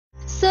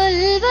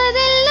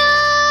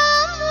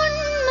சொல்வதெல்லாம்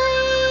உண்மை.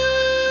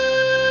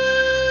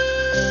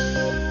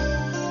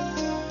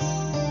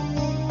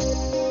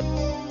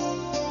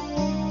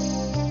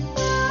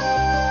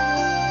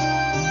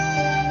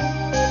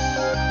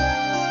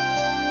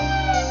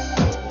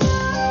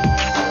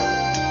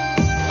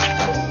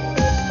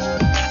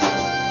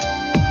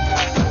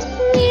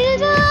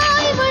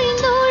 நிழலாய்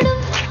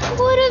வழிந்தோடும்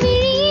ஒரு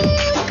விழியின்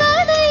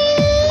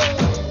கதையில்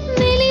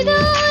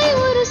மெலிதாய்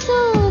ஒரு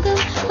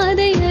சோகம்,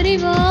 அதை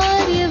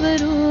அறிவார்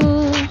எவரோ.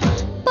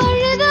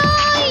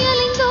 பழுதாய்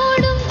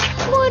அலைந்தோடும்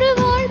ஒரு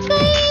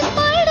வாழ்க்கை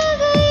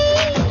படகை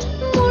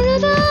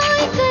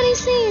முழுதாய் கரை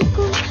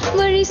சேர்க்கும்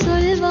வழி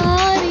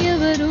சொல்வார்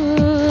எவரோ.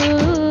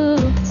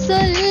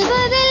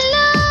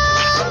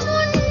 சொல்வதெல்லாம்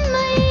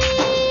உண்மை.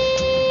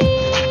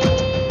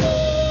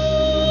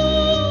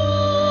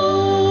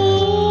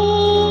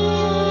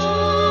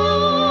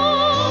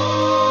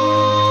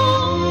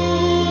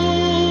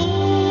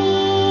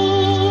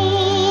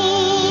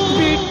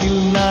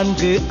 வீட்டில்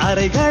 4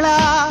 அறைகளா,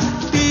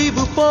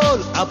 தீவு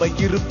போல் அவை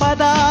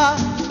இருப்பதா?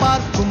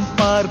 பார்க்கும்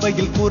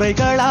பார்வையில்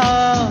குறைகளா,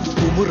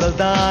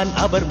 குமுறல்தான்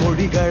அவர்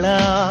மொழிகளா?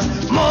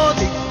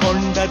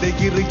 மோதிக்கொண்டது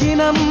இரு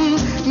இனம்,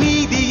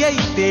 நீதியை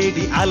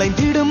தேடி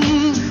அலைந்திடும்.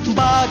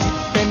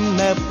 பாதிப்பென்ன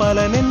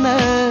பலனென்ன,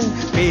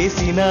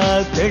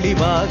 பேசினால்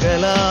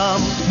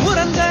தெளிவாகலாம்.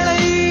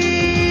 முரண்களை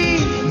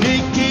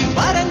நீக்கி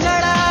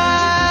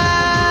வரங்களாய்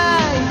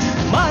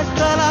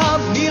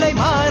மாற்றலாம், நிலை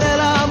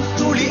மாறலாம்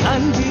துளி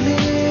அன்பிலே.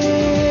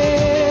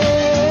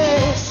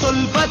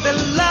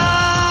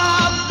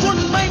 சொல்வதெல்லாம்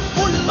உண்மை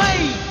உண்மை.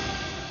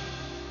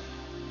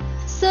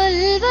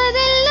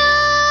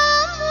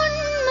 சொல்வதெல்லாம்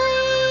உண்மை.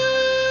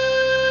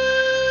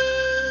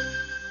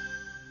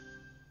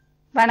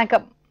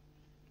 வணக்கம்.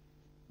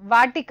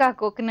 Vatika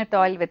coconut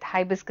oil with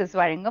hibiscus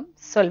வழங்கும்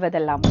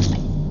சொல்வதெல்லாம் உண்மை.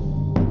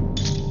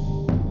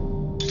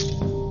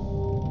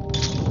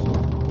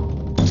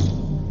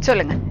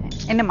 சொல்லுங்க,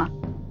 என்னம்மா?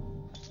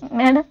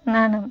 மேடம்,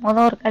 நான்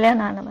ஒரு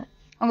கல்யாணம் ஆனவன்.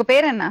 உங்க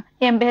பேர் என்ன?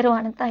 என் பேரு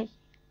வனத்தாய்.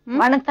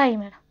 வனத்தாய்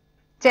மேடம்.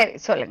 சரி,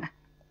 சொல்லுங்க.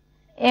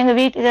 எங்க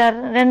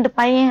வீட்டுக்காரர் 2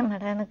 பையன்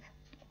மேடம். எனக்கு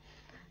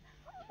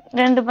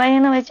 2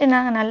 பையனை வச்சு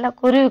நாங்க நல்லா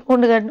குருவி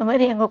கூண்டு கட்டின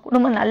மாதிரி எங்க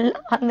குடும்பம் நல்லா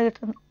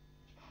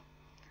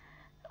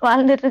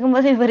வாழ்ந்துட்டு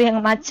இருக்கும்போது இவர்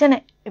எங்க மச்சனை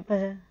இப்ப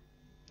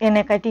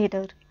என்னை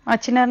கட்டிக்கிட்டவர்.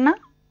 மச்சினர்னா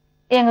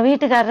எங்க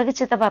வீட்டுக்காரருக்கு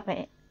சித்தப்பா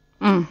பையன்.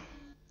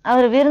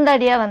 அவர்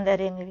விருந்தாடியா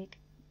வந்தாரு எங்க வீட்டுக்கு.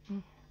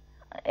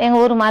 எங்க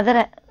ஊர்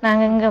மதுரை,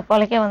 நாங்க இங்க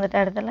பொழைக்க வந்துட்ட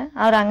இடத்துல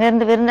அவர் அங்க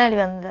இருந்து விருந்தாளி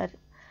வந்தாரு.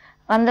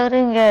 வந்தவர்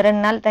இங்க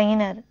 2 நாள்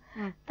தங்கினாரு.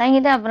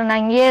 தங்கிட்டு அப்புறம்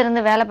நான் இங்கேயே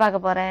இருந்து வேலை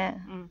பார்க்க போறேன்,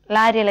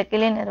 லாரியில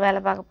கிளீனர் வேலை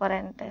பார்க்க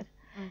போறேன்ட்டு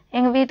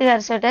எங்க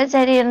வீட்டுக்காரர் சொல்லிட்டாரு.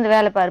 சரி, இருந்து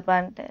வேலை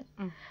பார்ப்பான்ட்டு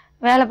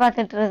வேலை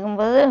பார்த்துட்டு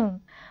இருக்கும்போது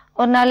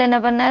ஒரு நாள் என்ன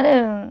பண்ணாரு,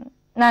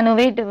 நான்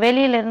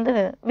வெளியில இருந்து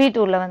வீட்டு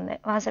உள்ள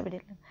வந்தேன்,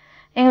 வாசப்படியில.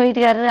 எங்க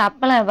வீட்டுக்காரர்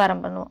அப்பெல்லாம்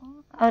வியாபாரம் பண்ணுவோம்,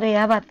 அவர்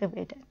வியாபாரத்துக்கு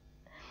போயிட்டாரு.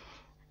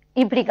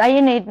 இப்படி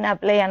கையை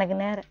நீட்டினாப்புல எனக்கு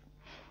நேரம்.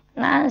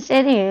 நான்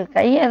சரி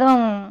கையை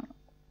எதுவும்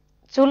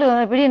சுழு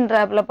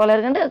எப்படின்றாப்புல போல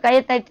இருக்குன்ட்டு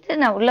கையை தட்டிட்டு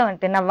நான் உள்ள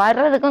வந்துட்டேன். நான்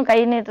வர்றதுக்கும் கை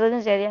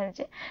நீட்டுறதுக்கும் சரியா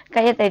இருந்துச்சு.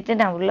 கையை தட்டிட்டு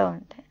நான் உள்ள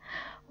வந்துட்டேன்.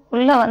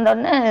 உள்ள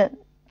வந்தோடனே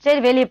சரி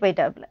வெளியே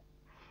போயிட்டாப்புல.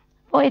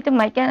 போயிட்டு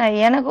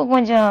எனக்கும்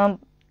கொஞ்சம்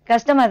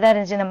கஷ்டமா தான்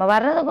இருந்துச்சு. நம்ம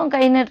வர்றதுக்கும்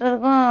கை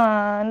நீட்டுறதுக்கும்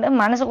வந்து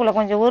மனசுக்குள்ள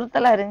கொஞ்சம்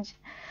உறுத்தலா இருந்துச்சு.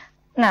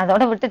 நான்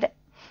அதோட விட்டுட்டேன்.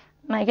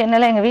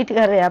 என்னால எங்க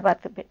வீட்டுக்காரர்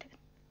வியாபாரத்துக்கு போயிட்டு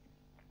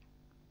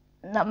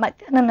நான்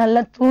மத்தியானம்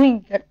நல்லா தூங்கி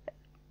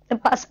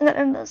கிடப்பேன். பசங்க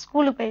 2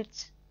 ஸ்கூலுக்கு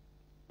போயிடுச்சு.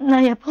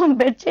 நான் எப்பவும்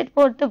பெட்ஷீட்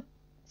போட்டு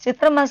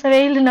சித்திரை மாசம்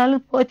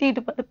வெயிலுனாலும்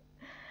போத்திக்கிட்டு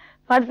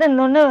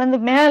படுத்தோடனே வந்து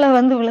மேல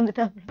வந்து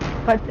விழுந்துட்டாப்புல,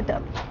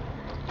 படுத்துட்டாப்புல.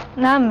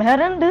 நான்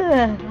மிரண்டு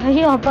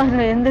ஐயோ அப்பா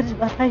எந்திரிச்சு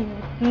பார்த்தா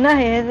என்ன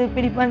ஏது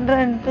இப்படி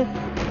பண்றேன்ட்டு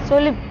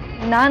சொல்லி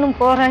நானும்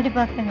போராடி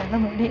பார்த்தேன். என்னால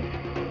முடியல,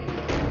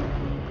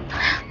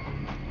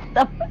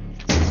 தப்ப.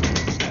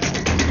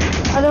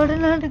 அதோட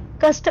நான்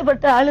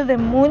கஷ்டப்பட்டு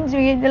அழுதேன், மூஞ்சி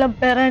வீஞ்செல்லாம்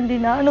பெறாண்டி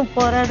நானும்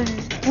போராடி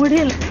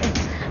முடியல.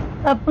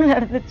 தப்பு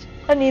நடந்துச்சு,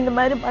 நீ இந்த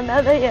மாதிரி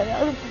பண்ணாத,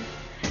 ஏதாவது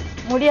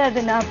முடியாது,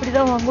 நான்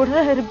அப்படிதான் உன் கூட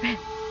தான் இருப்பேன்,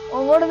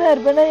 உன் கூட தான்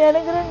இருப்பேன்.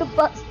 எனக்கு 2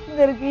 பசங்க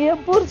இருக்கு,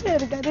 என் புருஷன்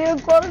இருக்காரு,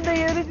 என் குழந்தை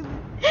இருக்குது,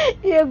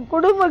 என்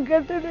குடும்பம்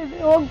கெட்டுது.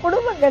 உன்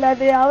குடும்பம்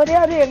கிடையாது, அவர்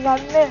யாரு? எங்க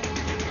அண்ணன்.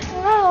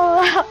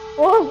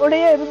 உன்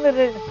கூடயே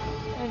இருந்துரு.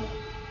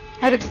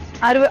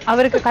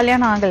 அவருக்கு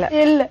கல்யாணம் ஆகல?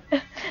 இல்ல,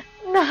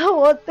 நான்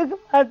ஒத்துக்க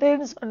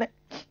மாட்டேன்னு சொன்னேன்.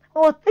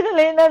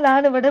 ஒத்துக்கலைன்னா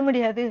நானும் விட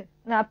முடியாது,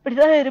 நான்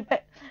அப்படிதான்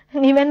இருப்பேன்.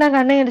 நீ வேணா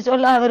அண்ணன்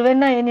சொல்ல, அவர்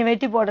வேணா என்னை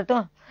வெட்டி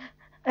போடட்டும்.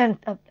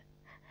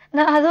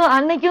 நான் அதுவும்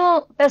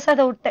அன்னைக்கும் பேசாத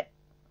விட்டேன்.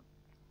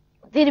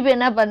 திருப்பி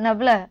என்ன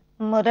பண்ணாப்புல,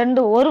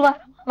 ஒரு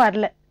வாரமா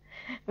வரல,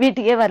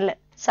 வீட்டுக்கே வரல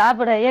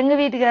சாப்பிட. எங்க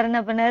வீட்டுக்காரர்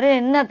என்ன பண்ணாரு,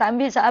 என்ன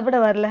தம்பி சாப்பிட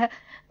வரல,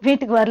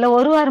 வீட்டுக்கு வரல,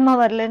 1 வாரமா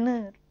வரலன்னு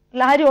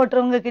லாரி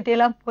ஓட்டுறவங்க கிட்ட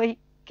எல்லாம் போய்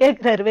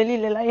கேக்குறாரு.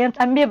 வெளியில எல்லாம் என்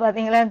தம்பியை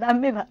பாத்தீங்களா, என்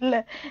தம்பி வரல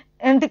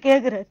என்று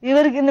கேக்குறாரு.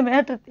 இவருக்கு இந்த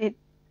மேட்ரு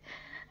தெரியும்.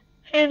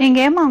 நீங்க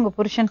ஏமா உங்க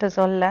புருஷன்ட்ட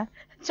சொல்ல?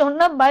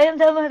 சொன்னா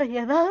பயந்தா மேடம்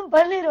ஏதாவது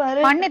பண்ணிடுவாரு.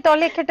 பண்ணி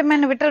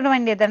தொலைக்கட்டுமேன்னு விட்டுட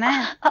வேண்டியதானே?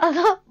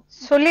 அதான்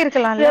சொல்லி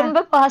இருக்கலாம்.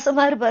 ரொம்ப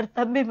பாசமா இருப்பாரு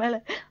தம்பி மேல.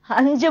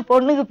 5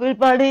 பொண்ணுக்கு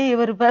பிற்பாடு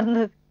இவர்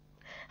பிறந்தது.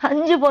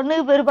 5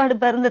 பொண்ணுக்கு பெருபாடு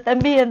பிறந்த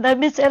தம்பி, என்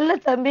தம்பி செல்ல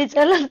தம்பி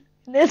செல்ல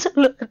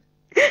சொல்லுவாரு.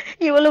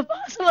 இவ்வளவு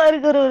பாசமா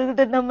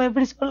இருக்கிறவர்கிட்ட நம்ம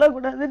இப்படி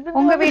சொல்லக்கூடாதுன்னு.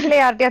 உங்க வீட்டுல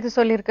யார்கிட்டயாவது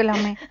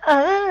சொல்லிருக்கலாமே?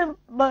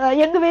 அதான்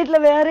எங்க வீட்டுல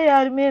வேற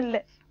யாருமே இல்ல.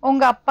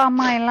 உங்க அப்பா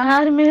அம்மா எல்லாம்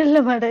யாருமே இல்ல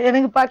மேடம்.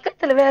 எனக்கு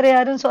பக்கத்துல வேற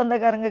யாரும்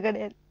சொந்தக்காரங்க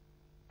கிடையாது.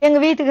 எங்க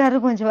வீட்டுக்காரரு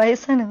கொஞ்சம்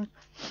வயசானவர்,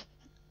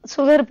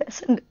 சுகர்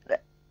பேஷண்ட்.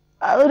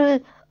 அவரு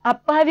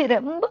அப்பாவி,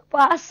 ரொம்ப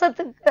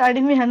பாசத்துக்கு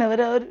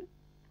அடிமையானவர். அவரு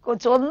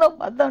சொந்தம்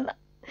பார்த்தோம்னா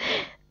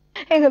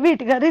எங்க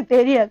வீட்டுக்காரருக்கு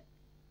தெரியாது,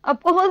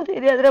 அப்பவும்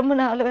தெரியாது, ரொம்ப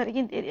நாள்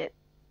வரைக்கும் தெரியாது.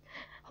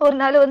 ஒரு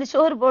நாள் வந்து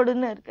சோறு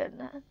போடுன்னு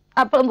இருக்கேன்னா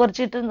அப்பளம்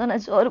பொறிச்சிட்டு இருந்தேன்.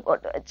 நான் சோறு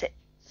போட்டு வச்சேன்.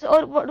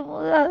 சோறு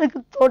போடும்போது அதுக்கு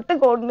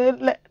தொட்டுக்க ஒண்ணும்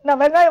இல்லை. நான்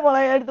வெங்காயம்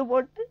மிளகாய் எடுத்து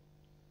போட்டு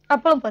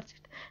அப்பளம்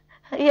பொறிச்சிட்டு,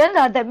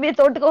 ஏன்டா தம்பியை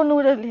தொட்டுக்க ஒண்ணு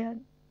கூட இல்லையா?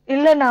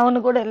 இல்லை நான்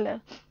ஒண்ணு கூட இல்லை.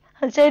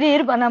 சரி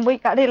இருப்பா, நான்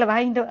போய் கடையில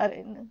வாங்கிட்டு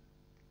வரேன்னு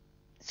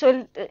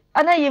சொல்லிட்டு.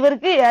 ஆனா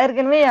இவருக்கு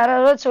ஏற்கனவே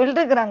யாராரோ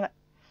சொல்லிட்டு இருக்கிறாங்க.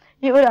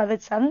 இவர் அதை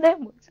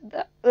சந்தேகம்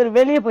முடிச்சுட்டா இவர்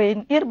வெளியே போய்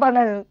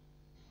இருப்பான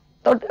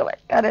தொட்டுக்க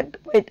வாங்கிட்டு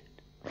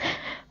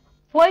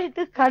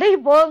போயிட்டு கடைக்கு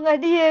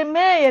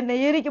போங்காட்டியுமே என்னை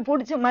இறுக்கி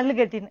பிடிச்சி மல்லு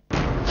கட்டினேன்.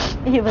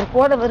 இவர்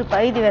போனவர்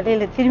பகுதி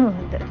வேலையில திரும்பி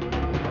வந்துட்டார்.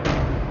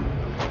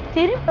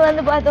 திரும்பி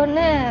வந்து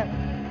பார்த்தோன்னே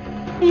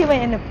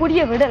இவன் என்னை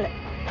புரிய விடல.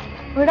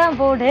 விடாம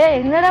போடு,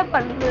 என்னடா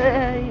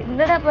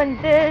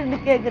பண்ணிட்டுன்னு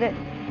கேக்குறேன்.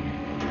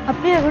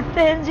 அப்படியே விட்டு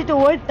எரிஞ்சிட்டு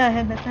ஓடிட்டான்.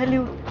 என்னை தள்ளி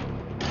விட்டு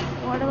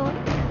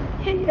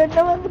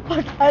என்ன வந்து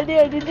போட்டு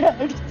அடிச்சு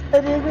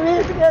அடிச்சாரு. எங்க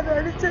வீட்டுக்காரர்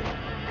அடிச்சாரு.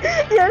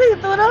 எனக்கு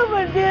துறம்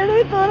பண்ணி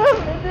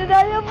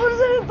நான் என்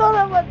புருஷனுக்கு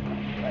துறம் பண்ணேன்.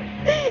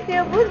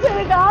 என்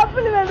புருஷனுக்கு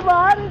ஆப்பிள் வேணுமா,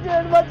 ஆரஞ்சு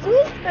வேணுமா,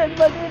 ஜூஸ்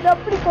வேணுமா,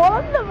 அப்படி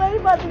குழந்த மாதிரி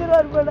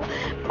பாத்துக்கிறாரு மேடம்.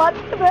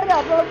 10 பேர்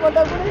அப்பளம்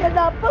போட்டா கூட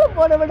என்ன அப்பளம்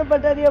போட விட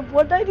மாட்டாரு. என்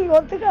போட்டா நீ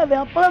ஒத்துக்காது,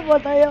 அப்பளம்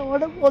போட்டா என்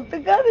உடம்பு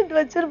ஒத்துக்காதுன்னு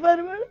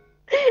வச்சிருப்பாரு மேடம்.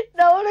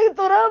 நான் உனக்கு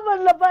துறவு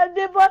பண்ணல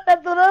பாண்டியப்பா,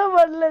 நான் துறவு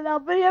பண்ணல.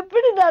 அப்புறம்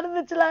எப்படி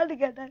நடந்துச்சுலான்னு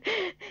கேட்டேன்.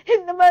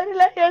 இந்த மாதிரி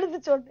எல்லாம் எடுத்து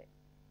சொன்னேன்.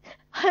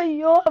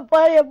 ஐயோ அப்பா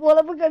என்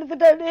பொழப்புக்கு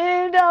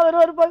எடுத்துட்டானேன்னு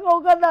அவர் ஒரு பக்கம்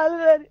உட்காந்து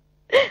அழுதாரு.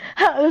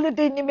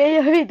 அழுதுட்டு இனிமே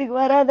என் வீட்டுக்கு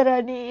வராதரா,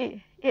 நீ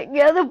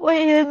எங்கேயாவது போய்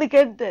இருந்து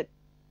கேட்டாரு.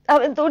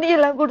 அவன்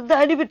துணியெல்லாம் கொடுத்து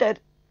அனுப்பிட்டாரு.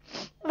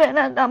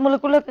 வேணா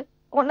நம்மளுக்குள்ள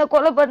உன்னை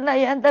கொலை பண்ணா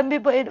என் தம்பி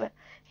போயிடுவேன்,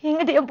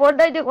 இங்கிட்ட என்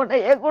பொண்டாட்டி கொண்டா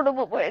என்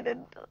குடும்பம்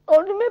போயிடுன்னு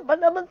ஒண்ணுமே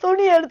பண்ணாம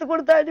துணியை எடுத்து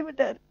கொடுத்து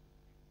அனுப்பிட்டாரு.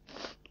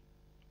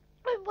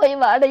 போய்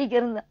வாடகைக்கு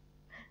இருந்தேன்.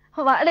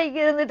 வாடகைக்கு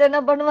இருந்துட்டு என்ன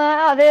பண்ணுவேன்,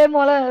 அதே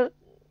போல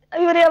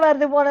இவரே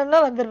வரது போனேன்னா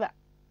வந்துடுவேன்.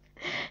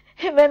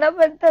 என்ன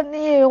பண்ணிட்டேன்,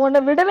 நீ உன்னை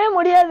விடவே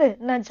முடியாது,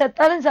 நான்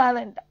செத்தாலும்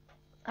சாவேன்ட்டேன்.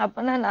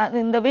 அப்பனா நான்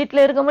இந்த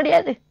வீட்டுல இருக்க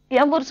முடியாது,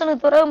 என்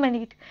புருஷனுக்கு துறவு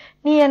பண்ணிக்கிட்டு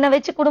நீ என்னை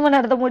வச்சு குடும்பம்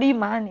நடத்த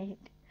முடியுமா? நீ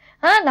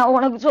நான்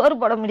உனக்கு சோறு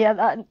போட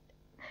முடியாதா?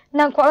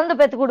 நான் குழந்தை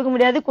பேத்து கொடுக்க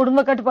முடியாது,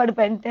 குடும்ப கட்டுப்பாடு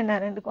பண்ணிட்டேன்.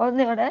 நான் 2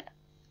 குழந்தையோட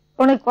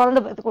உனக்கு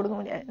குழந்தை பேத்து கொடுக்க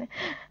முடியாது.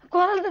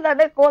 குழந்தை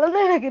தானே குழந்தை,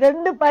 எனக்கு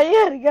 2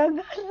 பையன்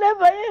இருக்காங்க,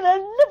 அண்ணன் பையன்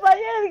 2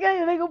 பையன் இருக்காங்க.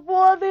 எனக்கு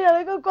போது,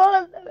 எனக்கு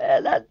குழந்தை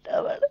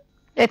வேணாட்ட.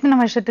 எத்தனை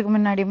வருஷத்துக்கு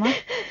முன்னாடிமா?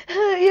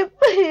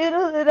 இப்ப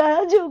 20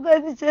 ராஜீவ்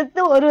காந்தி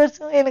செத்து 1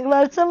 வருஷம், எனக்கு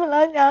வருஷம்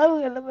எல்லாம்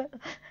ஞாபகம் இல்லை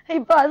மேடம்.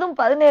 இப்ப அதுவும்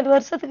 17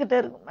 வருஷத்துக்கிட்ட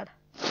இருக்கும் மேடம்.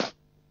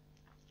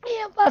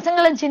 என்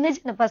பசங்களும்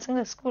சின்ன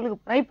பசங்க ஸ்கூலுக்கு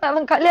போறான். இப்ப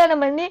அவன்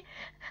கல்யாணம் பண்ணி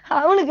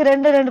அவனுக்கு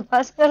 2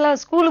 பசங்க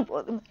எல்லாம் ஸ்கூலுக்கு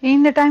போகுது.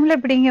 இந்த டைம்ல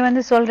இப்படி இங்க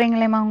வந்து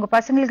சொல்றீங்களேமா, உங்க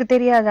பசங்களுக்கு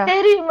தெரியாதா?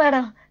 தெரியும்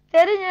மேடம்,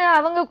 தெரிஞ்ச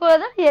அவங்க கூட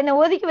தான் என்னை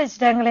ஒதுக்கி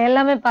வச்சுட்டாங்களே.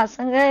 எல்லாமே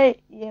பசங்க.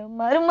 என்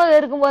மருமக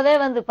இருக்கும் போதே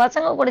வந்து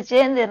பசங்க கூட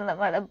சேர்ந்து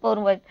இருந்தேன் மேடம்.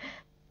 பொறுமை.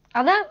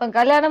 அதான் இப்ப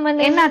கல்யாணம்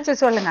பண்ணி என்னாச்சு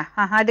சொல்லுங்க.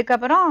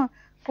 அதுக்கப்புறம்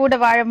கூட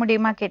வாழ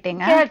முடியுமா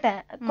கேட்டீங்க?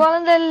 கேட்டேன்.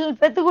 குழந்தை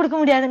பெத்து கொடுக்க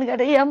முடியாதுன்னு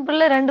கேட்டேன். என்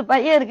பிள்ளை 2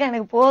 பையன் இருக்கேன்,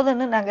 எனக்கு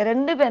போதுன்னு நாங்க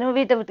 2 பேரும்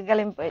வீட்டை விட்டு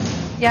கிளம்பி போயிட்டோம்.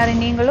 யாரு,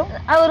 நீங்களும்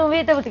அவரும்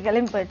வீட்டை விட்டு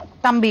கிளம்பி போயிட்டோம்.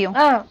 தம்பியும்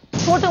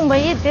கூட்டும்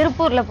போய்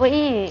திருப்பூர்ல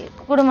போய்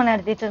குடும்பம்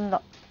நடத்திட்டு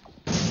இருந்தோம்.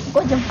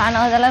 கொஞ்சம்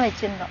பணம் அதெல்லாம்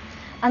வச்சிருந்தோம்.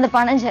 அந்த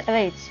பணம்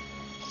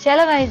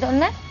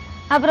செலவாயிட்டோன்னே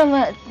அப்புறம்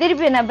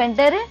திருப்பி என்ன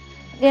பண்ணிட்டாரு,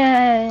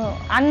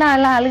 அண்ணா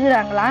எல்லாம்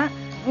அழுகுறாங்களாம்,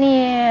 நீ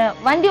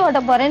வண்டி ஓட்ட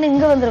போறேன்னு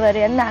இங்க வந்துருவாரு.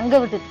 என்ன அங்க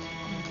விட்டுட்டு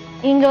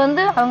இங்க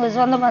வந்து அவங்க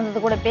சொந்த பந்தத்து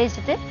கூட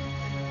பேசிட்டு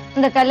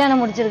இந்த கல்யாணம்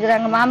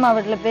முடிச்சிருக்கிறாங்க, மாமா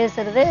வீட்டுல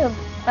பேசுறது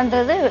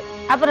பண்றது,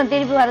 அப்புறம்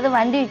திருப்பி வர்றது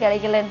வண்டி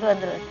கிடைக்கலன்ட்டு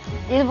வந்துருவாரு.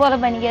 இது போல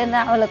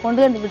பண்ணிக்க அவளை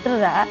கொண்டு வந்து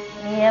விட்டுருதா,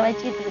 நீ ஏன்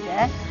வச்சிட்டு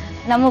இருக்க,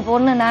 நம்ம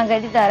பொண்ணு நான்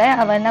கட்டித்தாரேன்,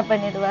 அவன் என்ன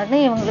பண்ணிடுவாருன்னு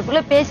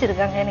இவங்களுக்குள்ள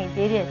பேசியிருக்காங்க. எனக்கு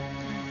தெரியாது.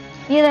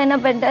 இதை என்ன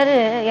பண்ணிட்டாரு,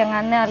 எங்க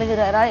அண்ணன்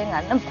அழுகுறாரா, எங்க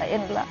அண்ணன்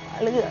பையன்களா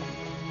அழுகுறாரு,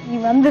 நீ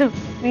வந்துரு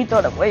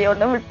வீட்டோட போய்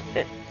ஒன்ன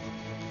விட்டுட்டு.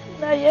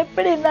 நான்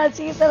எப்படி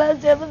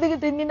நாச்சிக்கிட்டலாம்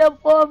செவந்துக்கிட்டு நீ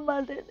நான் போக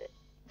மாட்டேன்னு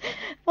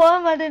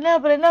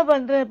அப்புறம் என்ன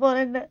பண்றேன்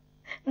போறேன்னு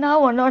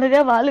நான் உன்னோடதே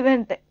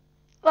வாழுவேன்ட்டேன்.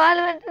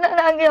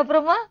 நாங்க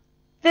அப்புறமா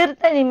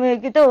திருத்தணி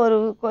கிட்ட ஒரு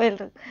கோயில்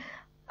இருக்கு,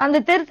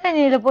 அந்த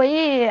திருத்தணியில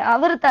போய்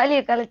அவர்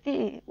தாலியை கலத்தி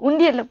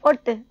உண்டியல்ல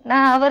போட்டு,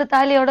 நான் அவர்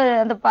தாலியோட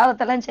அந்த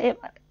பாவத்தெல்லாம் செய்ய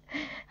மாட்டேன்,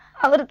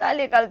 அவர்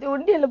தாலியை கலத்தி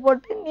உண்டியல்ல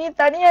போட்டு நீ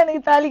தனியா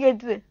எனக்கு தாலி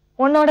கட்டுரு,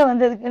 உன்னோட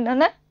வந்ததுக்கு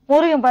என்னன்னா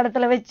முருகன்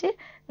படத்துல வச்சு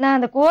நான்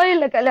அந்த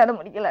கோயில்ல கல்யாணம்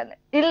முடிக்கலான்னு.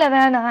 இல்ல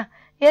வேணாம்,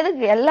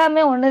 எதுக்கு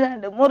எல்லாமே ஒண்ணுதான்,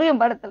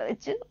 முருகன் படத்துல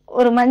வச்சு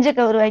ஒரு மஞ்சள்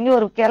கவுரு வாங்கி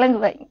ஒரு கிழங்கு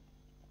வாங்கி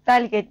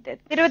தாலி கட்டிட்டாரு.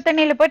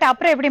 திருவத்தண்ணியில போயிட்டு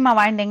அப்புறம் எப்படிமா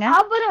வாழ்ந்தீங்க?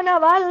 அப்புறம்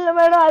நான் வாழல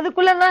மேடம்.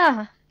 அதுக்குள்ளதான்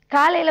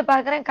காலையில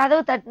பாக்குறேன்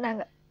கதவு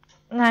தட்டுனாங்க.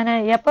 நான்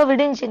எப்ப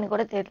விடுஞ்சின்னு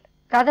கூட தெரியல.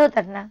 கதவை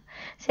தட்டினாங்க.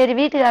 சரி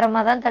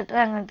வீட்டுக்காரம்மா தான்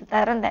தட்டுறாங்கன்ட்டு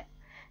திறந்தேன்.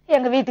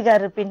 எங்க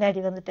வீட்டுக்காரர் பின்னாடி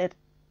வந்துட்டாரு.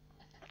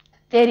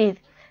 தெரியுது.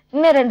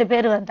 இன்னும் 2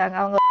 பேர் வந்துட்டாங்க.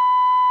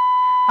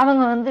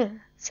 அவங்க வந்து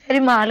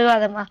சரிம்மா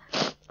அழுகாதம்மா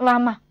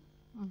வாமா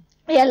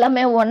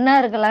எல்லாமே ஒன்னா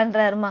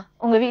இருக்கலான்றாருமா.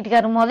 உங்க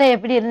வீட்டுக்காரர்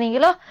எப்படி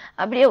இருந்தீங்களோ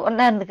அப்படியே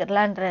ஒன்னா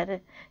இருந்துக்கலான்றாரு.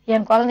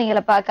 என்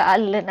குழந்தைங்களை பார்க்க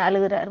ஆள் இல்லைன்னு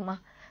அழுகுறாருமா.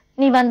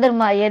 நீ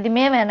வந்துருமா,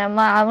 எதுவுமே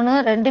வேணாம்மா,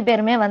 அவனும் 2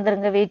 பேருமே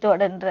வந்துருங்க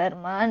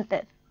வீட்டோடன்றாருமான்ட்டு.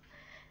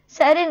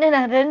 சரின்னு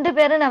நான் 2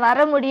 பேரும் நான்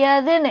வர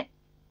முடியாதுன்னு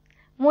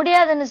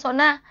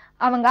சொன்னா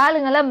அவங்க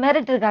ஆளுங்கெல்லாம்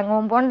மிரட்டு இருக்காங்க.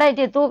 உன்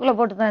பொண்டாட்டியை தூக்கில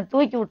போட்டு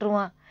தூக்கி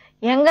விட்டுருவான்,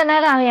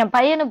 எங்கனாலும் அவன் என்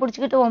பையனை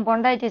பிடிச்சிக்கிட்டு உன்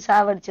பொண்டாட்டியை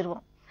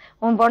சாவடிச்சிருவான்,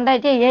 உன்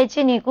பொண்டாட்டியை ஏச்சி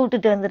நீ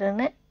கூப்பிட்டுட்டு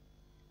வந்துருன்னு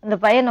அந்த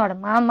பையனோட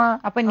மாமா.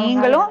 அப்ப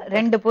நீங்களும்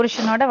 2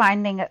 புருஷனோட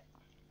வாழ்ந்தீங்க.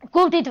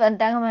 கூட்டிட்டு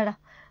வந்துட்டாங்க மேடம்.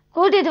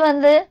 கூட்டிட்டு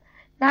வந்து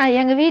நான்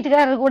எங்க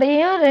வீட்டுக்காரர்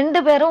கூடயும்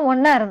 2 பேரும்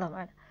ஒன்னா இருந்தோம்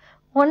மேடம்.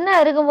 ஒன்னா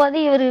இருக்கும்போது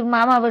இவரு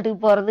மாமா வீட்டுக்கு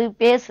போறது,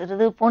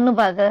 பேசுறது, பொண்ணு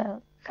பார்க்க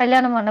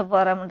கல்யாணம் பண்ண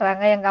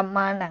போறோம்ன்றாங்க எங்க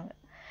அம்மான்னாங்க.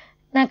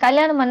 நான்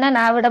கல்யாணம் பண்ணா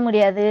நான் விட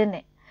முடியாதுன்னு.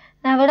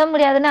 நான் விட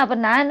முடியாதுன்னு அப்ப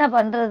நான் என்ன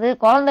பண்றது,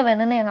 குழந்தை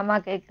வேணும்னு எங்க அம்மா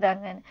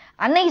கேட்குறாங்கன்னு.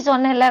 அன்னைக்கு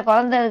சொன்னேன்ல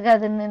குழந்தை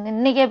இருக்காதுன்னு,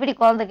 இன்னைக்கு எப்படி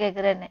குழந்தை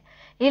கேட்குறேன்னு.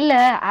 இல்ல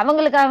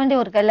அவங்களுக்காக வேண்டி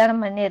ஒரு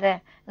கல்யாணம் பண்ணிடுறேன்,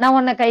 நான்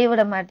உன்னை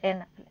கைவிட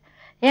மாட்டேன்னு.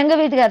 எங்க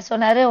வீட்டுக்காரர்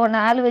சொன்னாரு, உன்னை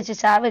ஆள் வச்சு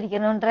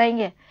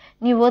சாவடிக்கணும்ன்றாங்க,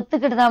 நீ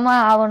ஒத்துக்கிட்டு தாமா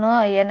ஆகணும்,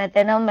 என்னை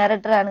தினம்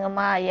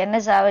மிரட்டுறானுங்கம்மா, என்ன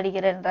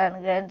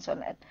சாவடிக்கிறேன்றானுங்கன்னு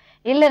சொன்னாரு.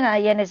 இல்ல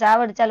நான் என்னை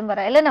சாவடிச்சாலும்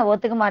பரவாயில்ல, நான்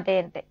ஒத்துக்க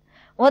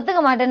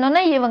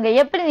மாட்டேன்னொன்னா இவங்க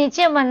எப்படி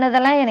நிச்சயம்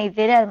பண்ணதெல்லாம் எனக்கு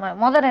தெரியாதுமா.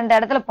 2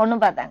 இடத்துல பொண்ணு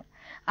பார்த்தாங்க.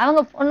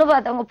 அவங்க பொண்ணு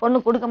பார்த்தவங்க பொண்ணு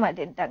கொடுக்க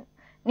மாட்டேன்ட்டாங்க.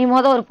 நீ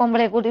ஒரு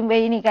பொம்பளை கூட்டின்னு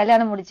போய் நீ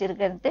கல்யாணம்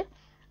முடிச்சிருக்கன்ட்டு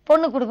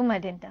பொண்ணு கொடுக்க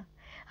மாட்டேன்ட்டாங்க.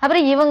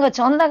 அப்புறம் இவங்க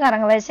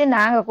சொந்தக்காரங்க வயசு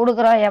நாங்க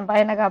கொடுக்குறோம் என்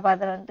பையனை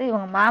காப்பாத்துறோன்ட்டு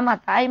இவங்க மாமா,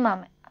 தாய்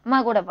மாமன், அம்மா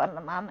கூட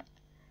பிறந்த மாமன்,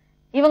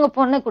 இவங்க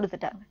பொண்ணை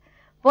கொடுத்துட்டாங்க.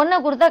 பொண்ணை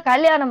கொடுத்தா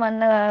கல்யாணம்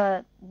பண்ண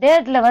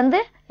டேட்ல வந்து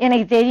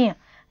எனக்கு தெரியும்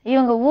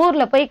இவங்க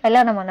ஊர்ல போய்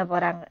கல்யாணம் பண்ண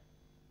போறாங்க,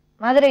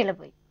 மதுரையில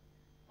போய்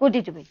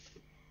கூட்டிட்டு போய்.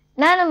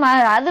 நானும்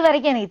அது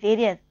வரைக்கும் எனக்கு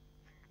தெரியாது.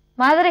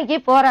 மதுரைக்கு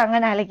போறாங்க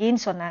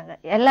நாளைக்குன்னு சொன்னாங்க.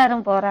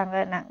 எல்லாரும் போறாங்க.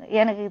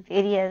 எனக்கு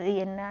தெரியாது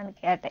என்னன்னு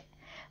கேட்டேன்.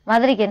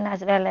 மதுரைக்கு என்ன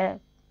வேலை,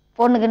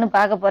 பொண்ணுக்குன்னு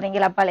பார்க்க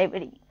போறீங்களா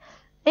பழையபடி?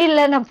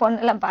 இல்ல நான்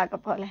பொண்ணெல்லாம்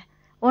பார்க்க போல,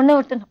 ஒண்ணு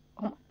விட்டு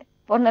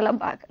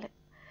பொண்ணெல்லாம் பார்க்கல.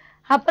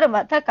 அப்புறம்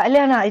பார்த்தா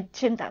கல்யாணம்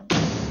ஆயிடுச்சுட்டாங்க.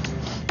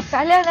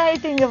 கல்யாணம்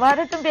ஆயிட்டு இங்க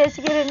வரட்டும்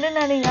பேசிக்கிறேன்னு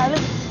நான்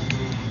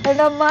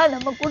வேண்டாம்மா,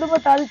 நம்ம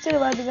குடும்பத்தை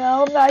அழிச்சிருவானுங்க,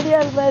 அவங்க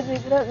அடியாள் மாதிரி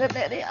இருக்கிறவங்க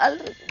நிறைய ஆள்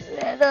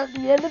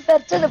இருக்கு, எது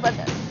பிரச்சனை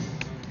பண்ணாங்க.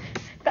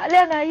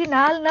 கல்யாணம் ஆகி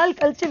 4 நாள்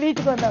கழிச்சு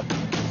வீட்டுக்கு வந்தாங்க.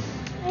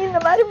 இந்த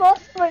மாதிரி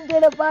மோசம்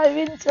பண்ணிட்டேடப்பா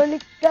அப்படின்னு சொல்லி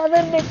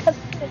கதனை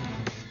கத்து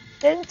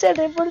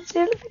டென்ஷனை பிடிச்சி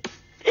எழுதி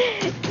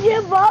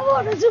என்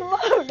பாவோட சும்மா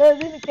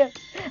விடாதுன்னு.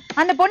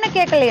 அந்த பொண்ணு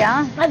கேட்கலையா?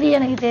 அது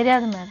எனக்கு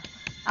தெரியாது மேடம்.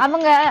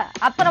 அவங்க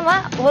அப்புறமா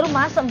 1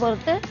 மாசம்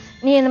பொறுத்து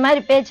நீ இந்த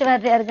மாதிரி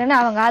பேச்சுவார்த்தையா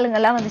இருக்குன்னு அவங்க ஆளுங்க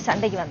எல்லாம் வந்து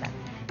சண்டைக்கு வந்தாங்க.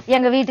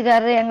 எங்க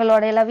வீட்டுக்காரரு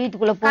எங்களோட எல்லாம்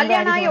வீட்டுக்குள்ள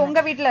போய் உங்க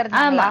வீட்டுல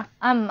இருந்தாங்களா?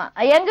 ஆமா,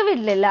 எங்க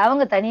வீட்டுல இல்ல,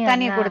 அவங்க தனி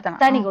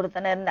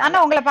கொடுத்தன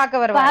இருந்தாங்க. உங்களை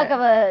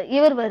பார்க்க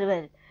இவர்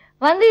வருவாரு.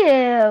 வந்து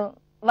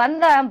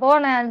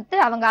போனன்ட்டு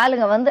அவங்க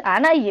ஆளுங்க வந்து,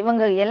 ஆனா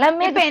இவங்க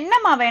எல்லாமே இப்ப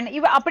என்னமா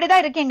வேணும்,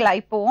 அப்படிதான் இருக்கீங்களா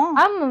இப்போ?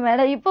 ஆமா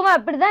மேடம், இப்பவும்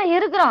அப்படிதான்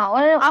இருக்கிறோம்.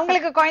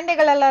 அவங்களுக்கு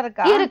குழந்தைகள் எல்லாம்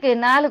இருக்கு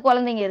 4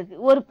 குழந்தைங்க இருக்கு,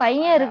 ஒரு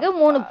பையன் இருக்கு,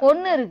 3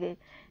 பொண்ணு இருக்கு.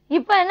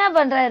 இப்ப என்ன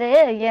பண்றாரு,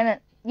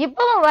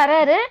 இப்பவும்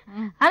வராரு.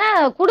 ஆனா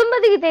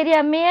குடும்பத்துக்கு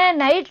தெரியாமையே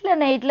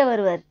நைட்ல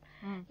வருவாரு.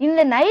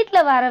 இந்த நைட்ல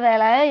வர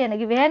வேலை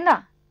எனக்கு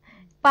வேண்டாம்.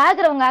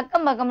 பாக்குறவங்க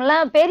அக்கம் பக்கம்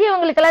எல்லாம்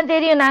பெரியவங்களுக்கு எல்லாம்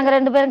தெரியும் நாங்க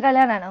 2 பேரும்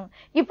கல்யாணம் ஆனவங்க.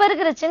 இப்ப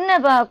இருக்கிற சின்ன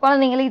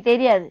குழந்தைங்களுக்கு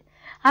தெரியாது.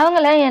 அவங்க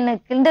எல்லாம் என்ன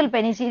கிண்டல்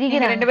பண்ணி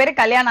சிரிக்கிறாங்க. 2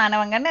 பேரும் கல்யாணம்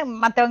ஆனவங்கன்னு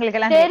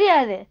மத்தவங்களுக்கு எல்லாம்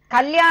தெரியாது.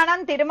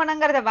 கல்யாணம்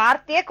திருமணங்கிறத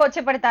வார்த்தையே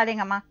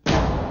கொச்சப்படுத்தாதீங்கம்மா.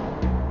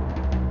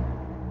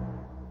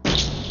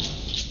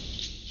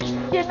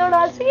 என்னோட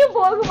அசிங்கம்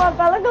போகுமா,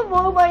 கலக்கம்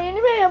போகுமா,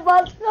 இனிமே என்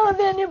பசங்க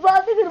வந்து என்னை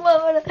பாத்துக்கிடுமா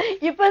மேடம்.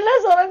 இப்ப என்ன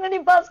சொல்றாங்க, நீ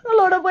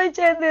பசங்களோட போய்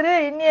சேர்ந்துரு,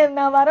 இனி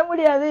நான் வர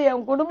முடியாது,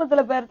 என்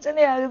குடும்பத்துல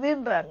பிரச்சனை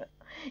ஆகுதுன்றாங்க.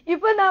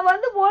 இப்ப நான்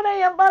வந்து போனேன்,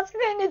 என்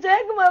பசங்க என்னை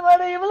சேர்க்குமா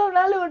மேடம். இவ்வளவு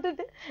நாள்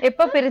விட்டுட்டு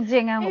எப்ப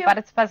பிரிஞ்சீங்க உங்க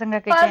பசங்க?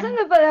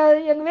 இப்ப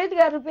எங்க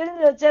வீட்டுக்காரர்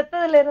பிரிஞ்சு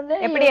செத்ததுல இருந்து.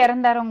 எப்படி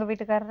இறந்தாரு உங்க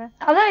வீட்டுக்காரரு?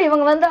 அதான்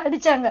இவங்க வந்து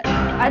அடிச்சாங்க.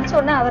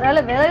 அடிச்சோன்னா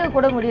அவரால் விலக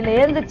கூட முடியல.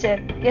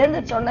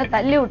 எழுந்திரிச்சோன்னா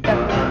தள்ளி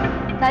விட்டாங்க.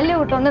 தள்ளி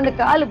விட்டோன்னு இந்த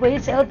காலு போய்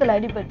செவத்துல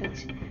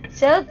அடிபட்டுச்சு.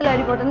 செவத்துல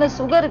அடிபட்டோன்னா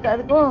சுகருக்கு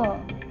அதுக்கும்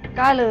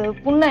காலு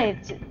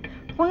புண்ணாயிடுச்சு.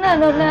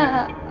 புண்ணானோன்னா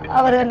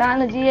அவர்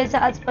நானும் ஜிஹெச்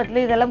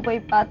ஹாஸ்பிட்டல் இதெல்லாம் போய்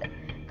பார்த்தேன்.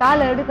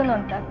 காலை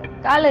எடுக்கணும்ட்டாங்க.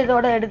 காலை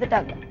இதோட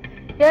எடுத்துட்டாங்க.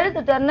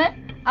 எடுத்துட்டோன்னே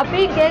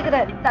அப்பயும்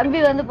கேக்குறாரு, தம்பி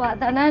வந்து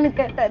பார்த்தானான்னு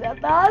கேட்டாரு.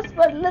 அந்த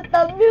ஹாஸ்பிட்டல்ல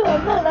தம்பி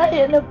வந்தானா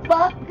என்னை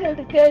பார்க்க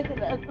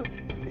கேட்கிறாரு.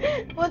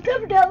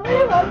 முத்தப்படி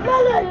அம்மையே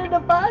வந்தானா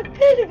என்னை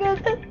பார்க்க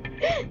கேட்ட.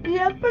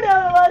 எப்படி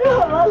அவன்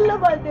வருவான், வரல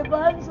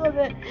மாட்டேப்பான்னு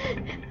சொன்னேன்.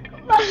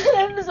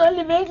 வரலன்னு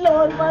சொல்லி வீட்டுல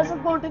 1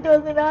 மாசம் கூட்டிட்டு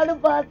வந்து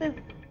நானும் பார்த்தது.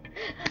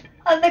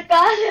 அந்த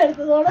காலை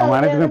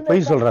எடுத்ததோட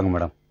பொய் சொல்றாங்க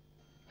மேடம்.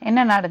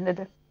 என்ன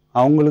நடந்தது?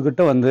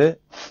 அவங்கக்கிட்ட வந்து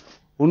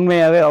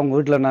உண்மையாவே அவங்க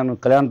வீட்டுல நான்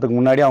கல்யாணத்துக்கு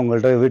முன்னாடி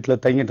அவங்கள்ட்ட வீட்டுல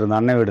தங்கிட்டு இருந்தேன்,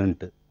 அண்ணன்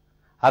வீடுன்ட்டு.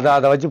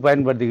 அதை வச்சு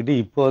பயன்படுத்திக்கிட்டு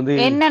இப்போ வந்து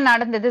என்ன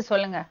நடந்தது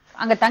சொல்லுங்க.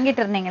 அங்க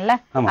தங்கிட்டு இருந்தீங்கல்ல,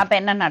 ஆமா. அப்ப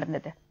என்ன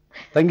நடந்தது?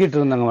 தங்கிட்டு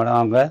இருந்தாங்க மேடம்.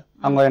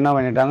 அவங்க என்ன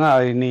பண்ணிட்டாங்க,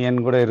 நீ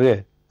என் கூட இரு,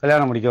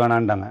 கல்யாணம் முடிக்க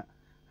வேணான்ட்டாங்க.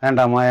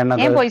 வேண்டாமா என்ன?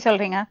 ஏன் போய்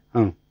சொல்றீங்க?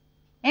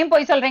 ஏன்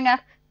போய் சொல்றீங்க?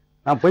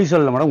 நான் பொய்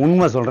சொல்லல மேடம்,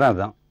 உண்மை சொல்றேன்.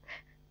 அதுதான்,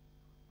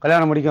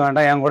 கல்யாணம் முடிக்க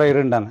வேண்டாம், என் கூட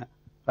இருண்டாங்க.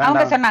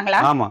 அவங்க சொன்னாங்களா?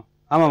 ஆமா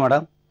ஆமா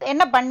மேடம்.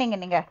 என்ன பண்ணீங்க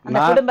நீங்க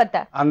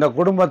அந்த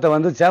குடும்பத்தை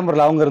வந்து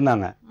சேம்பர்ல அவங்க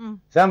இருந்தாங்க.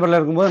 சேம்பர்ல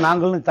இருக்கும்போது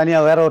நாங்களும் தனியா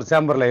வேற ஒரு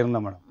சேம்பர்ல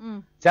இருந்தோம் மேடம்.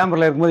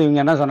 சேம்பர்ல இருக்கும்போது இவங்க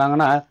என்ன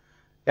சொன்னாங்கன்னா,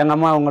 எங்க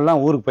அம்மா அவங்க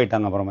எல்லாம் ஊருக்கு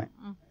போயிட்டாங்க. அப்புறமே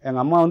எங்க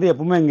அம்மா வந்து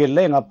எப்பவுமே இங்க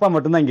இல்லை, எங்க அப்பா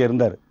மட்டும்தான் இங்க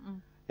இருந்தாரு.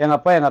 எங்க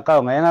அப்பா எங்க அக்கா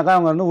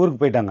அவங்க வந்து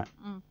ஊருக்கு போயிட்டாங்க.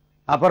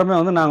 அப்புறமே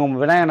வந்து நாங்க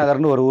விநாயக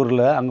நகர்னு ஒரு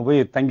ஊர்ல அங்க போய்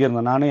தங்கி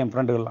இருந்தோம், நானும் என்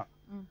ஃப்ரெண்டுகள்லாம்.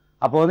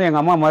 அப்போ வந்து எங்க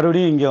அம்மா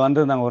மறுபடியும் இங்க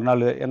வந்திருந்தாங்க ஒரு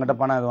நாள், எங்கிட்ட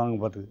பணம் இது வாங்க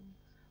பார்த்துக்கு.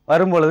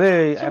 வரும்பொழுது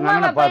எங்க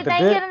அண்ணனை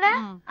பார்த்துட்டு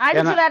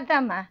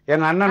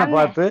எங்க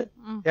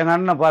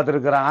அண்ணனை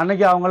பார்த்துருக்குறான்.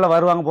 அன்னைக்கு அவங்க எல்லாம்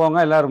வருவாங்க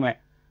போவாங்க எல்லாருமே.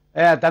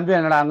 தம்பி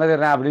என்னடா அங்க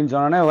இருக்கிறேன் அப்படின்னு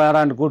சொன்னோன்னே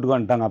வேறாண்டு கூட்டுக்கு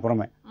வந்துட்டாங்க.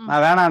 அப்புறமே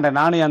நான் வேணாண்டேன்,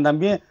 நானும் என்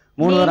தம்பி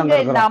 3 பேரும் அங்க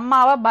இருக்கிறோம்.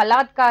 அம்மாவை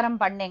பலாத்காரம்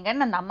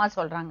பண்ணீங்கன்னு அந்த அம்மா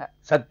சொல்றாங்க.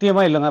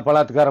 சத்தியமா இல்லங்க,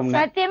 பலாத்காரம்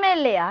சத்தியமே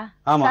இல்லையா?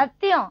 ஆமா,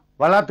 சத்தியம்.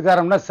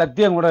 பலாத்காரம்னா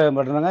சத்தியம் கூட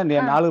பண்றாங்க.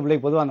 4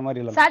 பிள்ளைக்கு பொதுவா அந்த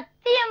மாதிரி இல்ல.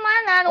 சத்தியமா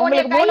நான்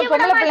உங்களுக்கு 3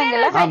 பொம்பளை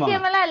பிள்ளைங்கள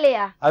சத்தியமா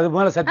இல்லையா? அது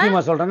மேல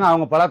சத்தியமா சொல்றாங்க.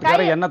 அவங்க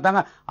பலாத்காரம்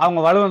என்னத்தாங்க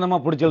அவங்க வலுவந்தமா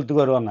புடிச்சு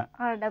இழுத்துக்கு வருவாங்க.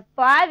 அட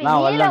பாவி,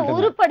 நீல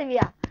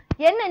உருப்படுவியா?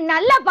 என்ன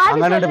நல்லா பாத்து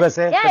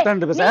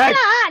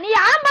நீ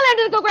ஆம்பளை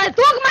இருக்க கூடாது,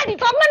 தூக்கு மாட்டி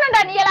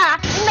தொங்கணும்டா நீலா.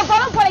 இந்த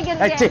பொலம்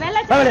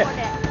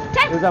பொளைக்கிறது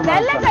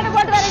வெள்ளை சட்டை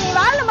போட்டு வர நீ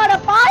வாழ மாட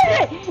பாரு.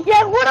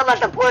 என்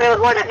குடும்பத்தை பூரி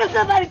கூட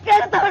கஷ்ட மாதிரி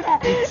கேட்டவன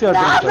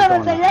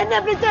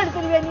என்ன பிச்சை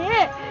எடுத்துருவே நீ?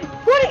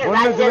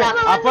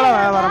 அப்பெல்லாம்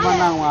வியாபாரம்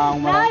பண்ணாங்க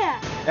அவங்க.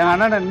 எங்க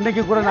அண்ணன்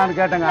இன்னைக்கு கூட நான்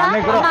கேட்டேங்க,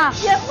 அன்னைக்கு கூட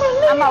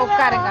அம்மா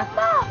உட்காருங்க.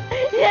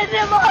 என்ன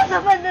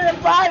மோசம் பண்ணது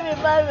பாரு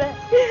பாரு.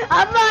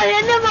 அம்மா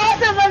என்ன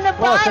மோசம் பண்ண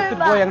பாரு. செத்து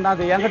போய்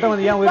என்கிட்ட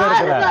வந்து ஏன் உயிரோட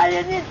இருக்கிற?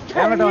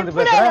 என்கிட்ட வந்து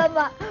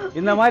பேசுற?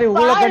 இந்த மாதிரி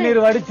உள்ள கண்ணீர்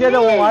வடிச்சேத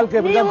உன் வாழ்க்கை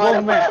இப்படிதான்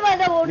போகுமே.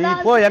 நீ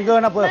போ, எங்க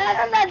வேணா போ,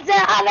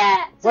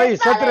 போய்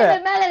செத்துரு.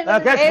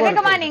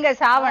 எதுக்குமா நீங்க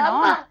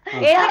சாவணும்?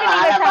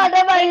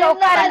 நீங்க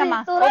உட்காருங்கம்மா,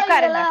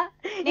 உட்காருங்க.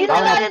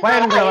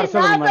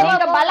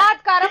 நீங்க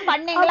பலாத்காரம்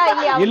பண்ணீங்களா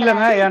இல்லையா?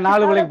 இல்லங்க, என்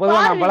 4 பிள்ளைக்கு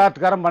பொதுவா நான்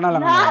பலாத்காரம்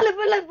பண்ணலங்க. 4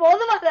 பிள்ளை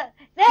போதுமா?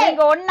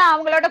 நீங்க ஒண்ணு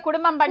அவங்களோட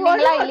குடும்பம்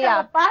பண்ணீங்களா இல்லையா?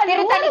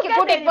 திருத்தணிக்கு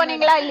கூட்டிட்டு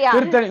போனீங்களா இல்லையா?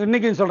 திருத்தணி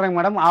இன்னைக்கு சொல்றேங்க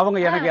மேடம். அவங்க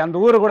எனக்கு அந்த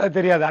ஊரு கூட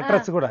தெரியாது,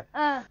 அட்ரஸ் கூட.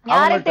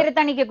 யாரு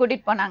திருத்தணிக்கு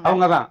கூட்டிட்டு போனாங்க?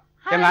 அவங்கதான்.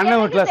 எங்க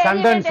அண்ணன் வீட்டுல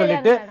சண்டைன்னு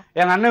சொல்லிட்டு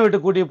எங்க அண்ணன்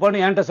வீட்டுக்கு கூட்டிட்டு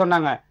போன்னு என்கிட்ட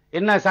சொன்னாங்க.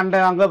 என்ன சண்டை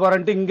அங்க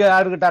போறேன்ட்டு இங்க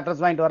யாருக்கிட்ட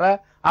அட்ரஸ் வாங்கிட்டு வர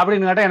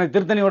அப்படின்னு கேட்டா எனக்கு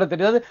திருத்தணியோட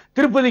தெரியாது.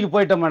 திருப்பதிக்கு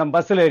போயிட்டோம் மேடம்,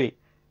 பஸ்ல ஏறி.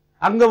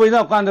 அங்க போய்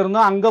தான் உட்காந்து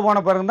இருந்தோம். அங்க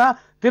போன பிறகுதான்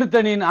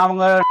திருத்தணின்னு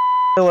அவங்க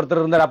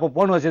ஒருத்தர் இருந்தார். அப்போ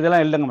போன் வசதி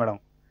எல்லாம் இல்லைங்க மேடம்.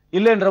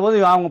 இல்லைன்ற போது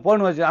அவங்க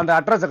போன் வச்சு அந்த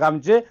அட்ரஸை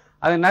காமிச்சு,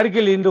 அது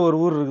நறுக்கிலின்ற ஒரு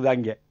ஊர்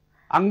இருக்குது,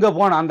 அங்க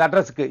போனோம். அந்த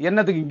அட்ரஸுக்கு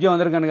என்னத்துக்கு இங்கே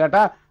வந்திருக்கேன்னு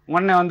கேட்டா,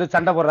 உடனே வந்து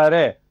சண்டை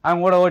போடுறாரு,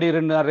 அவங்க கூட ஓடி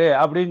இருந்தாரு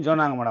அப்படின்னு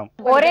சொன்னாங்க மேடம்.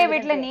 ஒரே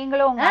வீட்டுல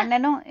நீங்களும் உங்க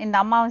அண்ணனும் இந்த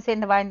அம்மாவும்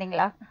சேர்ந்து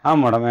வாழ்ந்தீங்களா? ஆமா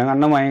மேடம், எங்க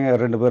அண்ணன் எங்க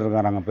 2 பேர்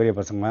இருக்காங்க, பெரிய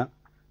பசங்க.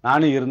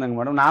 நானும் இருந்தேங்க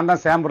மேடம். நான்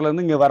தான் சேம்பர்ல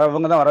இருந்து இங்க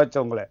வரவங்க தான் வர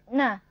வச்சவங்களே.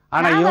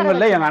 ஆனா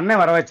இவங்கள எங்க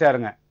அண்ணன் வர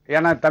வச்சாருங்க,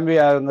 ஏன்னா தம்பி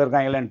அங்க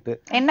இருக்காங்களேன்ட்டு.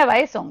 என்ன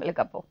வயசு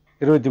உங்களுக்கு அப்போ?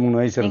 23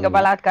 வயசு. நீங்க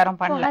பலாத்காரம்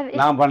பண்ணல?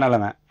 நான்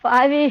பண்ணலங்க.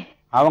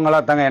 அவங்களா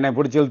தாங்க என்னை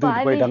பிடிச்சி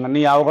இழுத்துட்டு போயிட்டாங்க. நீ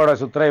அவ கூட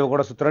சுத்துற, இவ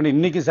கூட சுத்துறன்னு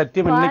இன்னைக்கு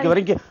சத்தியம் இன்னைக்கு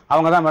வரைக்கும்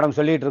அவங்க தான் மேடம்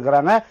சொல்லிட்டு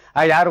இருக்காங்க.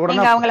 யாரு கூட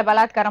அவங்கள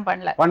பலாத்காரம்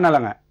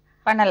பண்ணலங்க.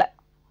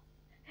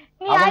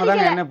 அவங்க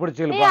தாங்க என்னை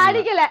பிடிச்சி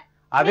இழுப்பாங்க.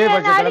 அதே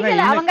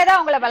பட்சத்துல அவங்க தான்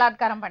அவங்கள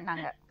பலாத்காரம்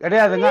பண்ணாங்க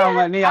கிடையாதுங்க.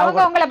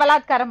 அவங்க உங்களை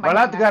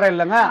பலாத்காரம்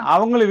இல்லங்க,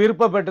 அவங்களும்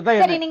விருப்பப்பட்டு தான்.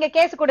 சரி, நீங்க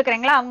கேஸ்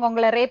கொடுக்குறீங்களா அவங்க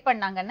உங்களை ரேப்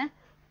பண்ணாங்கன்னு?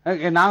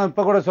 நான்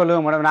இப்ப கூட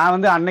சொல்லுவேன் மேடம். நான்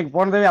வந்து அன்னைக்கு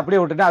போனதே அப்படியே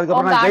விட்டுட்டேன்.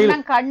 அதுக்கப்புறம் நான் ஜெயில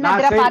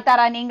கண்ணெதிர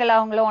பார்த்தாரா நீங்களும்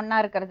அவங்களும் ஒண்ணா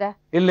இருக்கிறத?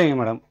 இல்லைங்க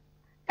மேடம்.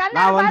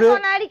 நான்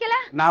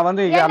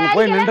வந்து அங்க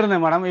போய்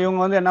நின்றுருந்தேன் மேடம். இவங்க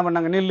வந்து என்ன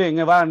பண்ணாங்க, நில்லு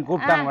இங்க வான்னு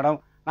கூப்பிட்டாங்க மேடம்.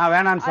 நான்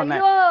வேணான்னு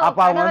சொன்னேன். அப்ப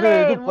அவங்க வந்து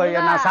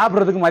நான்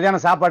சாப்பிடறதுக்கு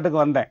மதியானம்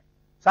சாப்பாட்டுக்கு வந்தேன்.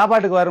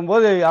 சாப்பாட்டுக்கு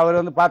வரும்போது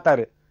அவர் வந்து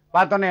பார்த்தாரு.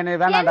 பார்த்தோன்னே என்ன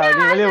வேணாண்டா,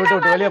 நீ வெளியே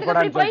விட்டு வெளியே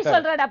போடான்னு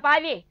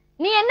சொல்லிட்டு.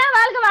 நீ என்ன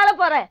வாழ்க்கை வாழ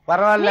போற?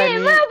 பரவாயில்ல,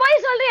 நீ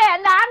போய் சொல்றியே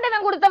அந்த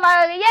ஆண்டவன் கொடுத்த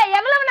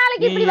எவ்வளவு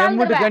நாளைக்கு இப்படி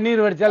வாழ்ந்துட்ட?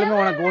 கண்ணீர் வடிச்சாலுமே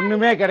உனக்கு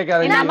ஒண்ணுமே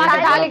கிடைக்காது.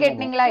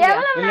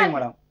 இல்லைங்க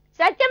மேடம்,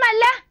 சத்தியமா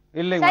இல்ல?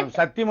 இல்லைங்க மேடம்,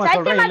 சத்தியமா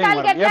சொல்றேன். இல்லைங்க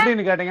மேடம்.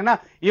 எப்படின்னு கேட்டீங்கன்னா,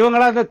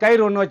 இவங்களா வந்து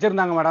கயிறு ஒண்ணு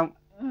வச்சிருந்தாங்க மேடம்.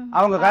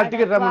 அவங்க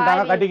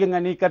கட்டிக்கிட்டாங்க.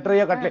 கட்டிக்கங்க, நீ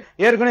கட்டுறையோ கட்டல.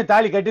 ஏற்கனவே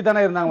தாலி கட்டி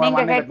தானே இருந்தாங்க.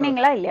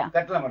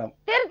 கட்டல மேடம்.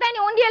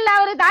 திருத்தணி உண்டியல்ல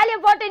அவரு தாலியை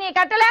போட்டு நீ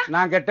கட்டல?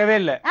 நான் கட்டவே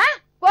இல்லை.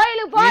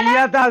 கோயிலுக்கு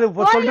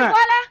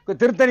போல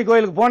திருத்தணி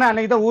கோயிலுக்கு போனேன்.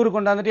 அன்னைக்கு தான் ஊருக்கு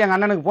கொண்டாந்துட்டு எங்க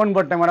அண்ணனுக்கு போன்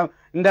போட்டேன் மேடம்.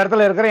 இந்த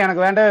இடத்துல இருக்கிற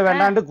எனக்கு வேண்டவே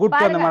வேண்டான்னு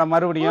கூப்பிட்டு வந்தேன் மேடம்.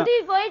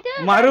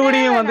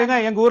 மறுபடியும் வந்துங்க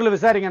எங்க ஊர்ல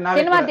விசாரிங்க.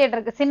 சினிமா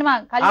தியேட்டருக்கு, சினிமா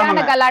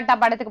கல்யாண கலாட்டா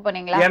படத்துக்கு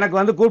போனீங்களா? எனக்கு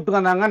வந்து கூப்பிட்டு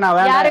வந்தாங்க.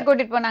 நான் யாரை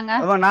கூட்டிட்டு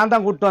போனாங்க? நான்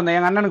தான் கூப்பிட்டு வந்தேன்.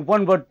 எங்க அண்ணனுக்கு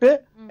போன் போட்டு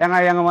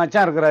எங்க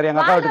மச்சான் இருக்கிறாரு,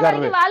 எங்க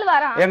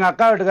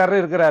அக்கா வீட்டுக்காரரு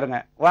இருக்கிறாருங்க,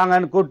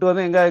 வாங்கன்னு கூப்பிட்டு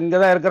வந்து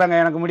இங்கதான் இருக்கிறாங்க.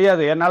 எனக்கு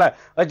முடியாது, என்னால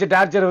வச்சு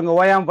டார்ச்சர் இவங்க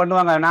ஓயாம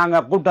பண்ணுவாங்க,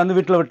 நாங்க கூப்பிட்டு வந்து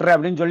வீட்டுல விட்டுறேன்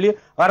அப்படின்னு சொல்லி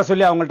வர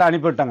சொல்லி அவங்கள்ட்ட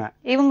அனுப்பிவிட்டாங்க.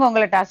 இவங்க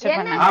உங்களை டார்ச்சர்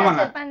பண்ணாங்க?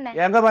 ஆமாங்க,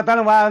 எங்க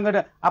பார்த்தாலும்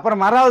வாங்கிட்டு.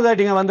 அப்புறம் மறாவது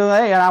தாட்டிங்க வந்து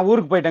நான்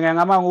ஊருக்கு போயிட்டேங்க.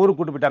 எங்க அம்மா அவங்க ஊருக்கு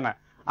கூட்டு போயிட்டாங்க.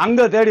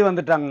 அங்க தேடி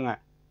வந்துட்டாங்க.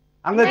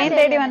 அங்க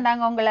தேடி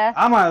வந்தாங்க உங்களை.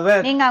 ஆமா,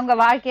 நீங்க அவங்க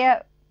வாழ்க்கைய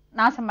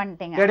நாசம்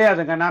பண்ணிட்டீங்க.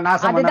 கிடையாதுங்க, நான்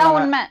நாசம் பண்ணல. அதுதான்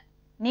உண்மை.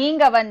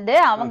 நீங்க வந்து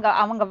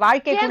அவங்க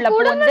வாழ்க்கைக்குள்ள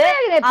போந்து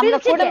அவங்க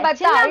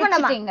குடும்பத்தை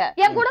அழிச்சிட்டீங்க.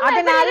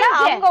 அதனால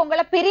அவங்க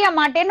உங்களை பிரிய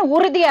மாட்டேன்னு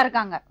உறுதியா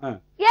இருக்காங்க.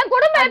 என்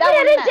குடும்பம் எப்படி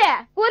இருந்துச்சு?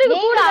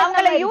 நீங்க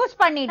அவங்கள யூஸ்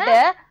பண்ணிட்டு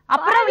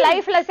அப்புறம்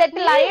லைஃப்ல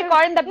செட்டில் ஆகி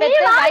குழந்தை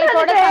பெற்று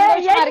லைஃபோட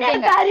சந்தோஷமா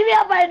இருக்கீங்க.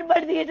 அறிவியா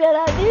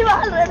பயன்படுத்திக்கிட்டா நீ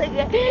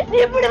வாழ்றதுக்கு. நீ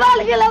இப்படி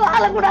வாழ்க்கையில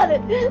வாழக்கூடாது.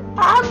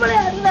 ஆம்பளை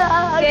அந்த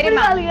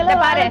வாழ்க்கையில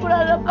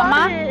வாழக்கூடாது.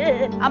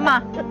 அம்மா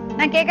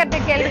நான்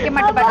கேக்குறது கேள்விக்கு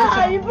மட்டும் பதில்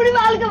சொல்லு. இப்படி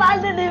வாழ்க்கை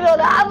வாழ்ந்துட்டு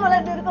ஒரு ஆம்பளை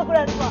இருக்க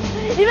கூடாதுப்பா.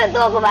 இவன்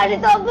தூக்கு மாட்டி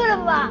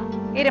தூக்குறப்பா.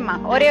 இருமா,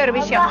 ஒரே ஒரு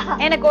விஷயம்,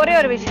 எனக்கு ஒரே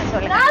ஒரு விஷயம்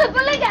சொல்லுங்க. 4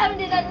 பிள்ளைக்கு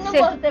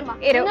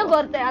இன்னும்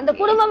பொறுத்தேன். அந்த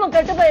குடும்பமும்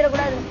கெட்டு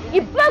போயிடக்கூடாது.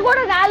 இப்ப கூட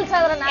 4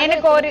 சவரன்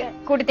எனக்கு ஒரு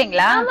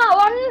கொடுத்தீங்களா? ஆமா,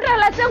 1.5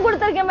 லட்சம்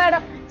கொடுத்திருக்கேன்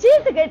மேடம்.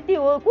 சீட்டு கட்டி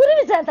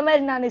குருவி சேர்த்த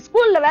மாதிரி நான்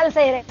ஸ்கூல்ல வேலை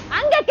செய்யறேன்.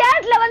 அங்க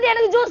கேட்ல வந்து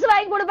எனக்கு ஜூஸ்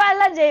வாங்கி கொடுப்பா,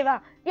 எல்லாம்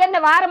செய்வான்.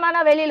 என்ன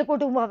வாரமானா வெளியில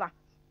கூட்டிட்டு போவான்,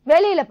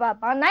 வெளியில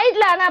பாப்பான்.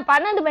 நைட்ல ஆனா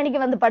 12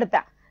 மணிக்கு வந்து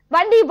படுப்பேன்.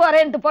 வண்டிக்கு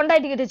போறேன்ட்டு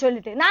பொண்டாட்டிக்கிட்ட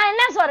சொல்லிட்டு நான்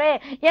என்ன சொல்றேன்,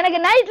 எனக்கு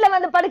நைட்ல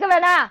வந்து படுக்க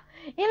வேணாம்,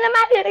 இந்த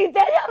மாதிரி எனக்கு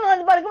தெரியாம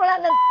வந்து படுக்க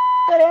வேணாம்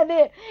கிடையாது.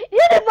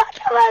 இது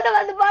படுக்க வேண்டாம்,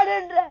 வந்து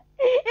பாடுன்ற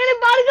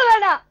எனக்கு படுக்க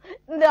வேணாம்.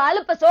 இந்த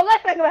அலுப்ப சொக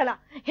எனக்கு வேணாம்.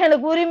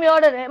 எனக்கு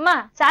உரிமையோட அம்மா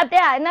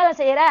சாப்பிட்டியா, என்னால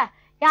செய்யற?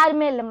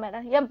 யாருமே இல்ல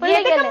மேடம். என்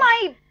பிள்ளைங்க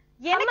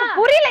எனக்கு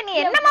புரியல, நீ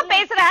என்னமா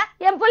பேசுற?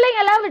 என்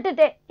பிள்ளைங்க எல்லாம்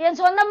விட்டுட்டேன்.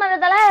 என் சொந்த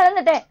மனதெல்லாம்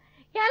இழந்துட்டேன்.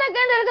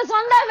 எனக்கு இருக்க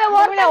சொந்தமே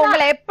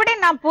உங்களை எப்படி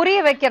நான் புரிய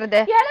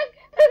வைக்கிறது?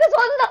 எனக்கு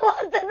சொந்த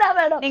ஒருத்தன் தான்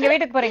மேடம். நீங்க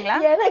வீட்டுக்கு போறீங்களா?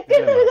 எனக்கு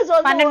இருக்கு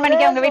சொந்த. 12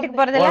 மணிக்கு அவங்க வீட்டுக்கு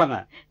போறது இல்ல?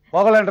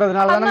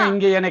 போகலன்றதுனால தானே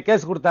இங்க என்ன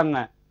கேஸ்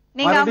கொடுத்தாங்க.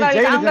 நீங்க அவங்க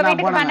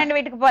வீட்டுக்கு 12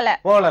 வீட்டுக்கு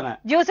போலங்க.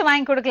 ஜூஸ்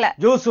வாங்கி கொடுக்கல.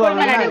 ஜூஸ்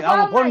வாங்கல.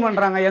 அவங்க போன்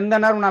பண்றாங்க, எந்த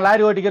நேரம் நான்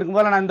லாரி ஓட்டிக்கு இருக்கும்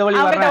போல நான் இந்த வழி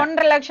வரேன்.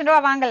 1.5 லட்சம்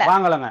ரூபாய்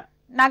வாங்கலங்க.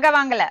 நகை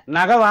வாங்கல.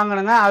 நகை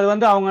வாங்கணுங்க. அது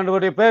வந்து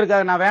அவங்களுடைய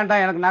பேருக்காக நான்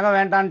வேண்டாம், எனக்கு நகை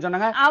வேண்டாம்னு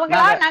சொன்னாங்க.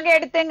 அவங்களா நகை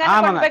எடுத்துங்க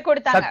கொண்டு போய்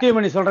கொடுத்தாங்க. சத்தியம்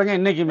பண்ணி சொல்றேங்க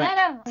இன்னைக்குமே.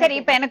 சரி,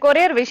 இப்ப எனக்கு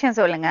ஒரே ஒரு விஷயம்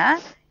சொல்லுங்க.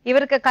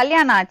 இவருக்கு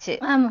கல்யாணம் ஆச்சு,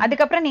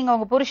 அதுக்கப்புறம் நீங்க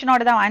உங்க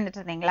புருஷனோட தான் வாழ்ந்துட்டு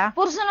இருந்தீங்களா?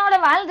 புருஷனோட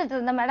வாழ்ந்துட்டு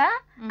இருந்தேன் மேடம்.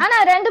 ஆனா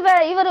 2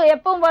 பேர் இவரு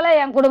எப்பவும் போல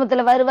என்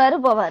குடும்பத்துல வருவாரு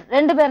போவாரு.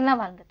 2 பேரும்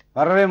தான் வாழ்ந்துட்டு.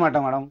 வரவே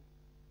மாட்டேன் மேடம்.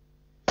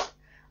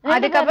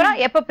 அதுக்கப்புறம்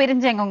எப்ப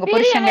பிரிஞ்சீங்க உங்க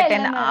புருஷன்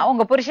கிட்ட?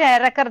 உங்க புருஷன்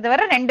இறக்குறது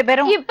வரை 2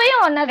 பேரும்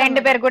இப்பயும் ஒண்ணா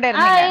 2 பேர் கூட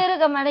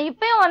இருக்க மேடம்.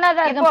 இப்பயும்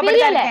ஒண்ணாதான்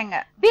இருக்கேன்.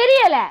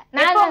 பிரியல.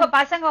 நான் உங்க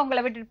பசங்க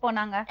உங்களை விட்டுட்டு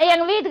போனாங்க?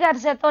 எங்க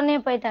வீட்டுக்காரர் செத்தோன்னே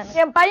போயிட்டாங்க.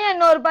 என் பையன்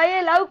இன்னொரு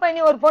பையன் லவ்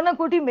பண்ணி ஒரு பொண்ணை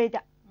கூட்டியும்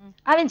போயிட்டான்.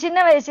 அவன் சின்ன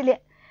வயசுலயே.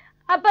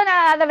 அப்ப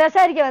நான் அதை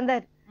விசாரிக்க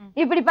வந்தாரு.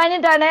 இப்படி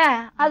பண்ணிட்டானே,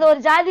 அது ஒரு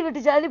ஜாதி விட்டு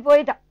ஜாதி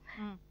போயிட்டான்.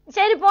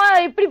 சரி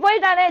இப்படி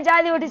போயிட்டானே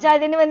ஜாதி விட்டு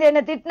ஜாதின்னு வந்து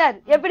என்ன திட்டினாரு.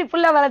 எப்படி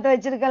புள்ள வளர்த்து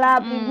வச்சிருக்கலாம்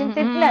அப்படின்னு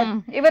திட்டினாரு.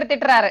 இவர்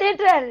திட்டுறாரு.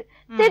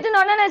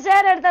 திட்டுனோடனே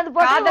சேர் எடுத்து அது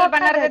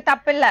போட்டு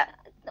தப்பு இல்ல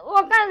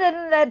உட்காந்து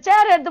இருந்தாரு.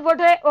 சேர் எடுத்து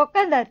போட்டு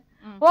உட்காந்தாரு.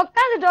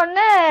 உட்காந்துட்டு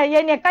உடனே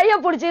என்னை கைய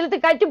புடிச்சு இழுத்து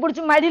கட்டி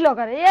புடிச்சு மடியில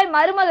உட்காரு. ஏன்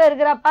மருமக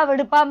இருக்கிறப்பா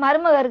விடுப்பா,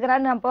 மருமக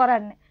இருக்கிறான்னு நான்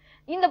போறான்னு.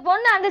 இந்த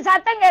பொண்ணு அந்த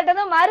சத்தம்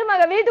கேட்டதும்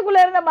மருமக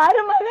வீட்டுக்குள்ள இருந்த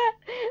மருமக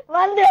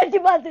வந்து எட்டி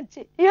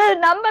பார்த்துச்சு. இவரு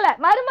நம்பல.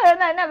 மருமக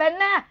என்ன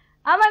வெண்ண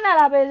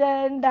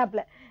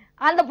அவனாப்ல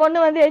அந்த பொண்ணு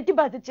வந்து எட்டி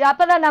பார்த்துச்சு.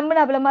 அப்பதான்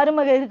நம்பினாப்ல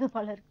மருமக இருக்கு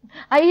போல இருக்கு.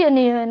 ஐயோ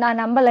நீ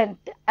நான்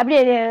நம்பலன்ட்டு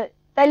அப்படியே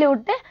தள்ளி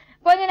விட்டு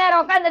கொஞ்ச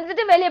நேரம் உட்காந்து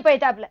எடுத்துட்டு வெளியே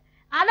போயிட்டாப்ல.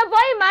 அத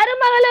போய்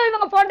மருமகளும்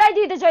இவங்க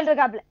பொண்டாட்டிக்கிட்ட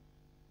சொல்லிருக்காப்ல.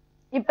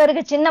 இப்ப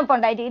இருக்க சின்ன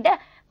பொண்டாட்டிக்கிட்ட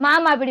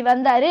மாமா இப்படி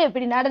வந்தாரு,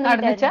 இப்படி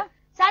நடந்துச்சா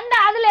சண்டை.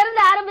 அதுல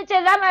இருந்து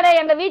ஆரம்பிச்சதுதான் மேடம்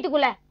எங்க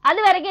வீட்டுக்குள்ள. அது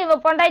வரைக்கும் இவ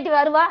பொண்டாட்டி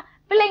வருவா,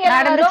 பிள்ளைங்க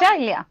நடந்துச்சா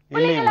இல்லையா?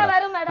 பிள்ளைங்க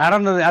வரும் மேடம்.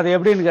 நடந்தது. அது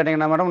எப்படின்னு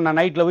கேட்டீங்கன்னா மேடம், நான்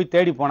நைட்ல போய்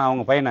தேடி போனேன்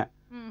அவங்க பையனை.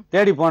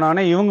 தேடி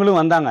போனவனே இவங்களும்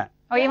வந்தாங்க.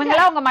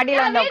 இவங்களா உங்க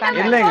மடியில வந்து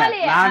உட்கார்ந்து? இல்லைங்க,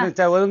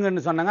 நான்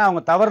ஒதுங்கன்னு சொன்னாங்க.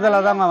 அவங்க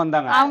தவறுதலா தான்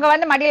வந்தாங்க. அவங்க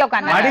வந்து மடியில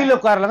உட்கார்ந்து மடியில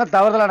உட்காரலங்க,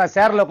 தவறுதலா நான்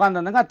சேர்ல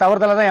உட்கார்ந்து வந்தாங்க.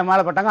 தவறுதலா தான் என்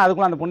மேல பட்டாங்க.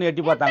 அதுக்குள்ள அந்த பொண்ணு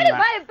எட்டி பார்த்தாங்க.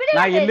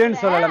 நான்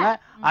இல்லைன்னு சொல்லலைங்க.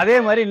 அதே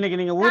மாதிரி இன்னைக்கு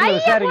நீங்க ஊர்ல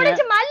விசாரிங்க,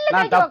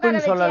 நான் தப்புன்னு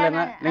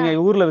சொல்லலைங்க. நீங்க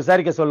ஊர்ல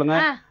விசாரிக்க சொல்லுங்க.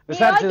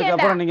 விசாரிச்சதுக்கு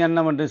அப்புறம் நீங்க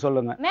என்ன பண்றீங்க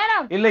சொல்லுங்க.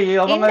 இல்ல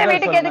அவங்க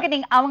வீட்டுக்கு எதுக்கு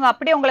நீங்க அவங்க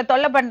அப்படியே உங்களை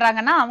தொல்லை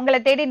பண்றாங்கன்னா அவங்கள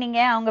தேடி நீங்க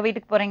அவங்க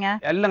வீட்டுக்கு போறீங்க?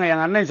 இல்லங்க,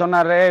 எங்க அண்ணன்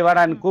சொன்னாரு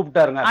வாடான்னு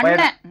கூப்பிட்டாருங்க.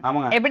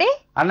 ஆமாங்க, எப்படி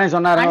அண்ணன்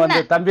சொன்னாருங்க,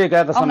 வந்து தம்பியை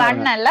கேட்க சொன்னாங்க.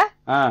 அண்ணன் இல்ல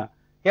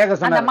கேட்க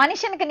சொன்னாரு. அந்த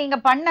மனுஷனுக்கு நீங்க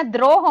பண்ண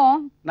துரோகம்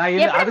நான்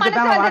இல்ல, அதுக்கு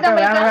தான்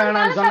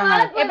வேணாம்னு சொன்னாங்க.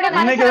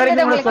 இன்னைக்கு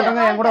வரைக்கும் கூட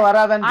சொல்றேங்க, என் கூட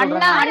வராதன்னு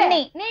சொல்றாங்க.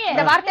 அண்ணி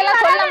இந்த வார்த்தை எல்லாம்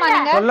சொல்லலாமா?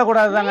 நீங்க சொல்ல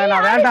கூடாதுதாங்க.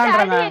 நான்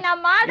வேண்டாம்ன்றேங்க.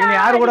 நீங்க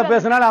யாரு கூட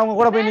பேசினாலும் அவங்க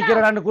கூட போய்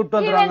நிக்கிறேன்னு கூப்பிட்டு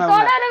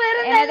வந்துருவாங்க.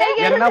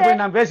 என்ன போய்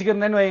நான்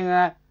பேசிக்கிறேன்னு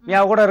வைங்க, நீ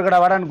அவ கூட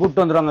இருக்கடா வாடான்னு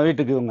கூப்பிட்டு வந்துருவாங்க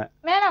வீட்டுக்கு. இவங்க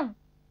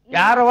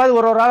யாராவது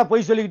ஒரு ஆளை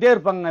பொய் சொல்லிக்கிட்டே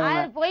இருப்பாங்க.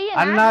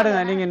 அண்ணாடுங்க,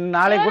 நீங்க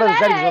நாளைக்கு கூட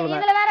விசாரிக்க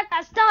சொல்லுங்க. இதுல வேற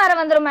கஷ்டம் வர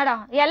வந்துரும்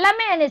மேடம்.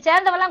 எல்லாமே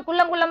சேர்ந்தவெல்லாம்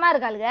குள்ளமா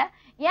இருக்காளுங்க.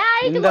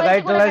 இந்த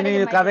கைட்டுல நீ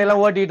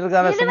கதையெல்லாம் ஓட்டிட்டு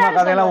இருக்காத, சும்மா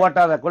கதையெல்லாம்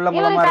ஓட்டாத.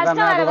 குள்ளமா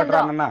இருக்காங்க அது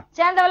ஓட்டுறாங்கன்னா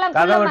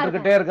கதை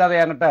விட்டுக்கிட்டே இருக்காத.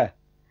 என்கிட்ட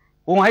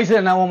உன் வயசு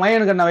என்ன, உன்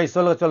மயனுக்கு என்ன வயசு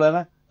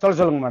சொல்லுங்க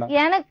சொல்லுங்க மேடம்.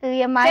 எனக்கு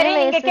என்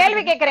மகன்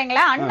கேள்வி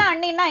கேக்குறீங்களா? அண்ணா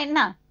அண்ணின்னா என்ன?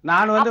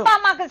 நான் வந்து அப்பா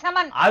அம்மாக்கு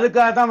சமன்.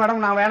 அதுக்காக தான்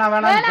மேடம் நான் வேணாம்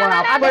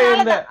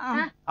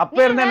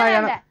அப்ப இருந்தேன்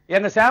நான்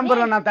எங்க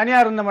சேம்பர்ல நான் தனியா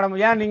இருந்தேன் மேடம்.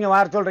 ஏன் நீங்க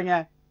வர சொல்றீங்க?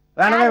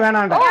 வேணவே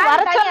வேணாண்டா.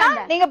 வர சொன்னா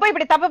நீங்க போய்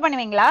இப்படி தப்பு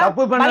பண்ணுவீங்களா?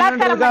 தப்பு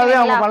பண்ணதுக்காகவே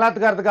அவங்க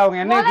பலாத்காரத்துக்கு அவங்க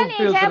என்னைய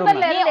கூப்பிட்டு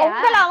இழுத்துறாங்க.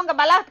 உங்களை அவங்க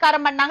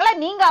பலாத்காரம் பண்ணாங்களா?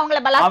 நீங்க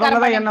அவங்கள பலாத்காரம்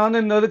அவங்க தான் என்ன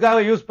வந்து இந்த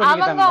இதுக்காக யூஸ்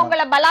பண்ணிட்டாங்க. அவங்க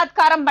உங்களை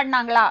பலாத்காரம்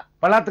பண்ணாங்களா?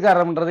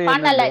 பலாத்காரம்ன்றது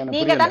பண்ணல,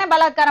 நீங்க தானே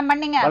பலாத்காரம்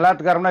பண்ணீங்க.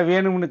 பலாத்காரம்னா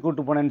வேணும்னு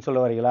கூட்டு போனேன்னு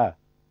சொல்ல வரீங்களா?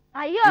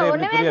 ஐயோ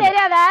ஒண்ணுமே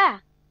தெரியாதா?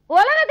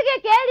 உலகத்துக்கே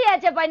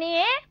கேடியாச்சப்பா நீ.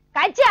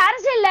 கட்சி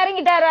அரசியல்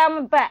இறங்கிட்டாரு.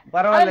 இப்ப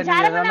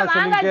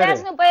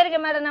பரவாயில்ல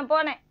போயிருக்கேன் மேடம். நான்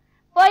போனேன்,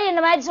 போய்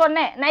இந்த மாதிரி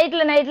சொன்னேன்.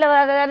 நைட்ல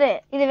வர்றாரு,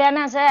 இது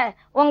வேணாம் சார்,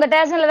 உங்க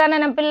ஸ்டேஷன்ல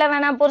தானே நான் பிள்ளை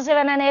வேணாம் புருஷன்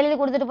வேணாம்னு எழுதி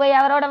கொடுத்துட்டு போய்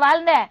அவரோட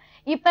வாழ்ந்தேன்.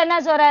 இப்ப என்ன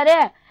சொல்றாரு,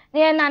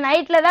 நான்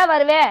நைட்ல தான்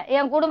வருவேன்,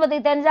 என்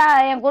குடும்பத்துக்கு தெரிஞ்சா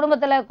என்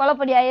குடும்பத்துல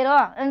கொலைப்படி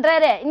ஆயிரும்.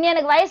 இன்னும்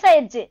எனக்கு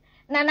வயசாயிருச்சு,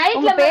 நான்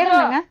நைட்ல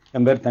பேருங்க.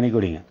 என் பேர்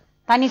தனிக்கொடிங்க.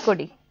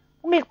 தனிக்கொடி.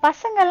 உங்களுக்கு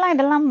பசங்க எல்லாம்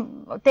இதெல்லாம்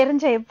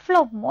தெரிஞ்ச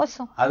எவ்வளவு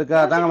மோசம்.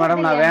 அதுக்காக தாங்க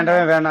மேடம் நான்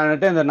வேண்டவே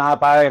வேணான்னுட்டு இந்த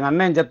எங்க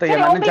அண்ணன் செத்த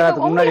என் அண்ணன்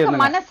செத்ததுக்கு முன்னாடி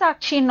இருந்தேன்.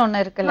 மனசாட்சின்னு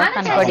ஒண்ணு இருக்குல்ல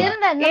தனிக்கொடி.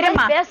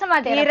 பேச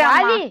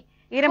மாட்டேன்.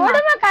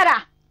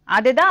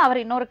 அதுதான்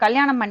அவர் இன்னொரு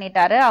கல்யாணம்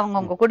பண்ணிட்டாரு, அவங்க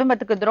உங்க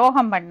குடும்பத்துக்கு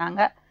துரோகம்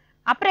பண்ணாங்க.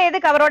 அப்புறம்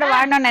எதுக்கு அவரோட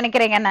வாழணும்னு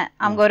நினைக்கிறீங்கன்னு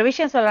அவங்க ஒரு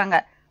விஷயம் சொல்றாங்க.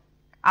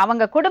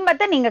 அவங்க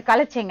குடும்பத்தை நீங்க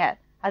கலைச்சீங்க,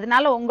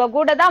 அதனால உங்க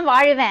கூட தான்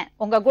வாழ்வேன்,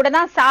 உங்க கூட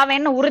தான்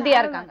சாவேன்னு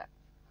உறுதியா இருக்காங்க.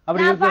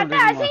 அப்படி இருக்கு.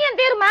 அசிங்கம்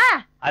தீருமா?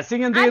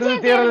 அசிங்கம்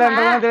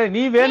தீரலன்றத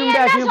நீ வேணும்னே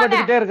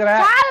அசிங்கப்பட்டுக்கிட்டே இருக்கிற.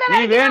 நீ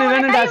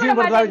வேணும்னு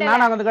அசிங்கப்படுத்தாதுக்கு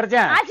நானா வந்து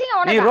கிடைச்சேன்.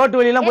 நீ ரோட்டு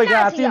வழியெல்லாம் போய்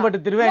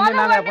அசிங்கப்பட்டு திருவே என்ன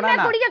நாங்க எப்பனா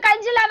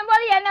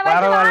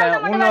பரவாயில்ல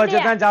உன்னை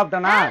வச்சுதான்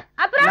சாப்பிட்டேனா?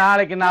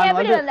 நாளைக்கு நான்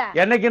வந்து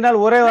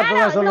என்னைக்குனாலும் ஒரே வார்த்தை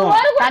தான் சொல்லுவோம்.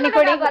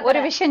 தனிக்கொடி ஒரு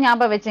விஷயம்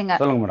ஞாபகம் வச்சுங்க.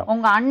 சொல்லுங்க மேடம்.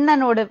 உங்க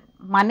அண்ணனோட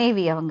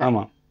மனைவி அவங்க.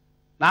 ஆமா,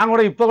 நான்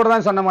கூட இப்ப கூட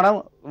தான் சொன்னேன் மேடம்,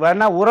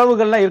 வேணா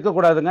உறவுகள்லாம் இருக்க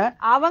கூடாதுங்க.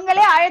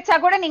 அவங்களே அழைச்சா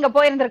கூட நீங்க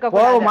போயிருந்திருக்க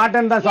போக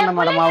மாட்டேன்னு தான் சொன்னேன்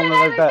மேடம்.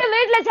 அவங்கள்ட்ட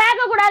வீட்டுல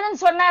சேர்க்க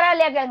கூடாதுன்னு சொன்னாரா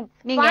இல்லையா?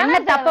 நீங்க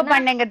என்ன தப்பு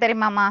பண்ணீங்க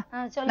தெரியுமாமா?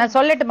 நான்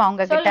சொல்லட்டுமா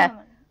உங்க கிட்ட?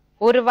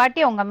 ஒரு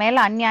வாட்டி உங்க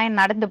மேல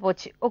அநியாயம் நடந்து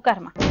போச்சு.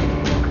 உட்காருமா.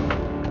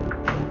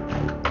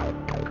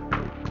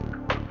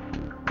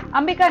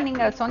 அம்பிகா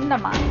நீங்க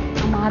சொந்தமா?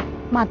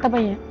 அத்தை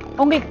பையன்.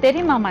 உங்களுக்கு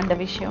தெரியுமாமா அந்த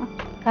விஷயம்?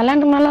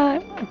 கல்யாணத்துனால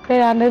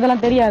அந்த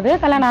இதெல்லாம் தெரியாது,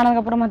 கல்யாணம்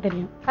ஆனதுக்கு அப்புறமா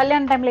தெரியும்.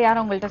 கல்யாண டைம்ல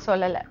யாரும் உங்கள்ட்ட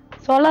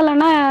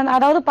சொல்லலன்னா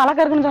அதாவது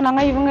பழக்கம் இருக்குன்னு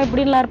சொன்னாங்க. இவங்க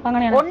இப்படி எல்லாம்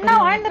இருப்பாங்கன்னு ஒன்னா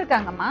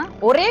வாழ்ந்திருக்காங்கம்மா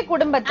ஒரே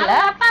குடும்பத்துல.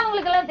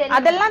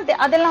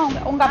 அதெல்லாம்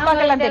உங்க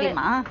அப்பாக்கு எல்லாம்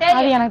தெரியுமா?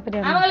 அது எனக்கு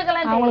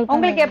தெரியாது.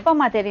 உங்களுக்கு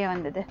எப்பமா தெரிய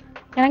வந்தது?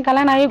 எனக்கு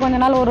கல்யாணம் ஆகி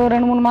கொஞ்ச நாள் ஒரு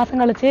 2-3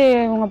 மாசம் கழிச்சு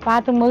இவங்க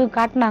பார்க்கும்போது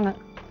காட்டினாங்க.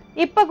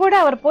 இப்ப கூட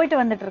அவர் போயிட்டு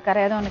வந்துட்டு இருக்காரு,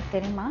 ஏதோ எனக்கு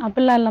தெரியுமா?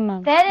 அப்படிலாம் இல்ல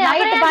மேம்.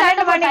 நைட்டு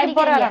 12 மணிக்கு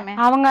போறாராமே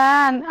அவங்க.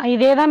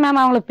 இதேதான் மேம்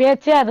அவங்களுக்கு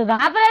பேச்சே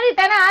அதுதான்.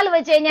 ஆள்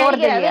வச்சு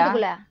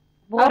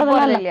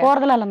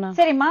போறதுல இல்ல மேம்.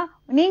 சரிம்மா,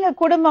 நீங்க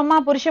குடும்பமா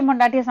புருஷன்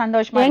பொண்டாட்டிய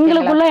சந்தோஷமா?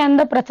 எங்களுக்குள்ள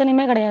எந்த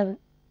பிரச்சனையுமே கிடையாது.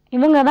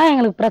 இவங்கதான்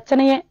எங்களுக்கு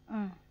பிரச்சனையே.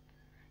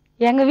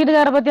 எங்க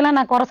வீட்டுக்கார பத்தி எல்லாம்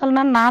நான் குறை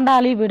சொல்லணும்னா நான் தான்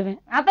அழுகி போயிடுவேன்.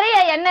 அப்புறம்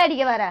என்ன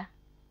அடிக்க வர?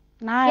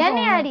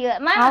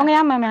 அவங்க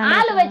ஏன் மேம்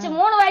ஆளு வச்சு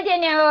 3 வாட்டி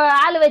என்ன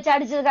ஆளு வச்சு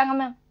அடிச்சிருக்காங்க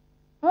மேம்.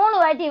 3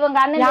 வாட்டி இவங்க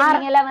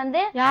அண்ணன்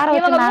வந்து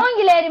இவங்க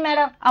மூங்கில ஏறி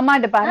மேடம். அம்மா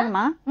இது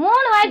பாருங்கம்மா,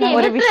 3 வாட்டி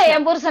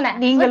என் புருஷனை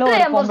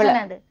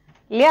நீங்களும்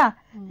இல்லையா?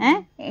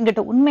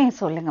 என்கிட்ட உண்மையை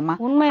சொல்லுங்கம்மா.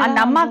 அந்த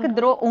அம்மாக்கு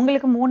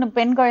உங்களுக்கு 3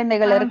 பெண்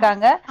குழந்தைகள்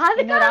இருக்காங்க,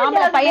 இன்னொரு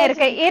ஆம்பளை பையன்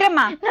இருக்கு.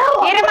 இருமா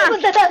இருமா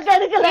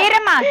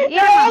இருமா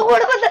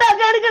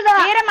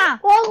இருமா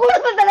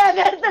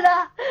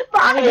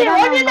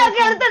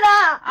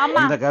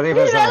அம்மா இந்த கதை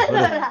பேசாத.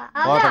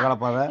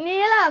 நீ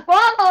எல்லாம்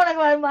கோபம்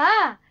உனக்கு வருமா?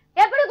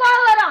 எப்படி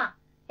கோபம் வரும்?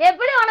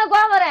 எப்படி உனக்கு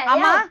கோபம் வரும்?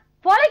 அம்மா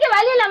பொழைக்க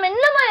வழி இல்லாம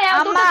இன்னும்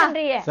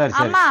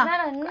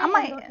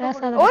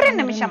ஒரு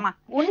நிமிஷமா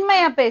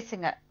உண்மையா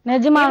பேசுங்க.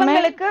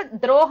 நிஜமாங்களுக்கு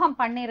துரோகம்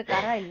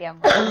பண்ணிருக்காரா இல்லையா?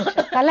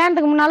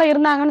 கல்யாணத்துக்கு முன்னால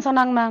இருந்தாங்கன்னு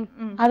சொன்னாங்க மேம்.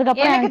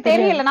 அதுக்கப்புறம் எனக்கு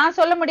தெரியல, நான்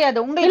சொல்ல முடியாது.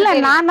 உங்களுக்கு இல்ல,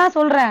 நான் தான்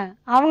சொல்றேன்.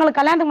 அவங்களுக்கு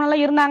கல்யாணத்துக்கு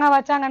முன்னால இருந்தாங்க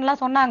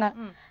வச்சாங்கன்னு சொன்னாங்க.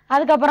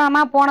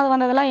 அதுக்கப்புறமா போனது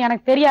வந்ததெல்லாம்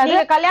எனக்கு தெரியாது.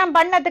 கல்யாணம்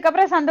பண்ணதுக்கு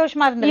அப்புறம்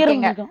சந்தோஷமா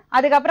இருந்திருக்கீங்க,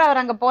 அதுக்கப்புறம் அவர்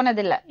அங்க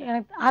போனது இல்ல.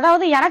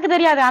 அதாவது எனக்கு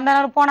தெரியாது அந்த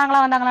நேரம்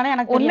போனாங்களா வந்தாங்களான்னு.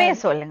 எனக்கு உண்மையை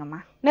சொல்லுங்கம்மா.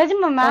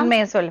 நிஜமா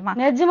உண்மையை சொல்லுமா?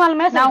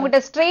 நிஜமாலுமே நான் உங்ககிட்ட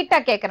ஸ்ட்ரெயிட்டா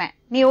கேக்குறேன்,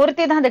 நீ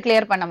ஒருத்தி தான் அதை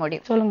கிளியர் பண்ண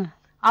முடியும். சொல்லுங்க.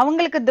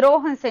 அவங்களுக்கு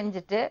துரோகம்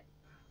செஞ்சுட்டு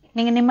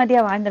நீங்க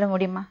நிம்மதியா வாழ்ந்துட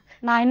முடியுமா?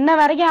 நான் இன்ன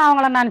வரைக்கும்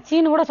அவங்கள நான்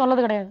சீனு கூட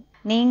சொல்லது கிடையாது.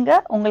 நீங்க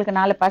உங்களுக்கு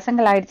 4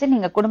 பசங்கள் ஆயிடுச்சு,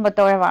 நீங்க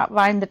குடும்பத்தோட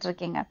வாழ்ந்துட்டு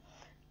இருக்கீங்க.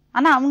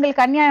 ஆனா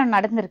அவங்களுக்கு அநியாயம்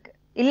நடந்திருக்கு,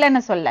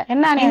 இல்லன்னு சொல்ல.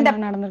 என்ன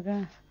நடந்திருக்கு?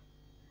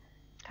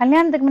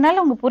 கல்யாணத்துக்கு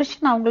முன்னால உங்க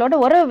புருஷன் அவங்களோட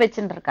உறவு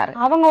வச்சுட்டு இருக்காரு.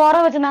 அவங்க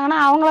உறவு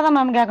வச்சிருந்தாங்கன்னா அவங்களதான்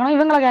மேம் கேட்கணும்,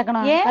 இவங்கள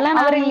கேட்கணும்.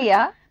 கல்யாணம் அவர்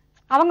இல்லையா?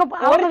 அவங்க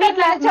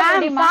வீட்டுல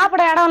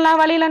சாப்பிட இடம் இல்ல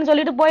வழி இல்லன்னு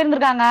சொல்லிட்டு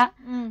போயிருந்திருக்காங்க.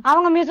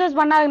 அவங்க மிஸ்யூஸ்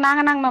பண்ணாது.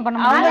 நாங்க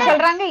பண்ணோம். அவங்க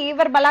சொல்றாங்க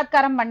இவர்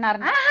பலாத்காரம் பண்ணாரு.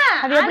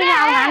 அது எப்படி?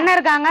 அவங்க அண்ணன்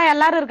இருக்காங்க,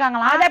 எல்லாரும்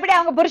இருக்காங்களா? அது எப்படி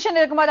அவங்க புருஷன்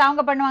இருக்கும்போது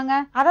அவங்க பண்ணுவாங்க?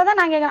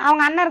 அததான் நாங்க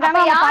அவங்க அண்ணன்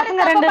இருக்காங்க,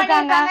 பசங்க 2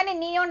 இருக்காங்க.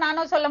 நீயும்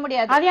நானும் சொல்ல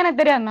முடியாது. அது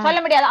எனக்கு தெரியாது, சொல்ல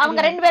முடியாது.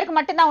 அவங்க 2 பேருக்கு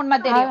மட்டும்தான் உண்மை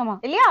தெரியும்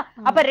இல்லையா?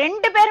 அப்ப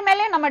 2 பேர்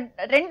மேலயும் நம்ம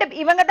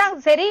இவங்க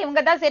தான் சரி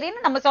இவங்க தான்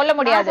சரின்னு நம்ம சொல்ல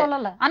முடியாது.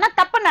 ஆனா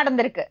தப்பு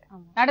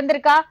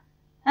நடந்திருக்கா?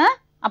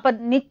 அப்ப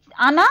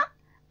ஆனா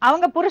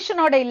அவங்க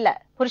புருஷனோட இல்ல,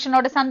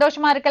 புருஷனோட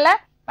சந்தோஷமா இருக்கல,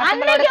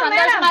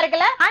 சந்தோஷமா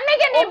இருக்கல.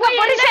 அன்னைக்கு நீ போய்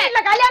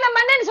கல்யாணம்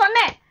பண்ணேன்னு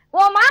சொன்னேன்.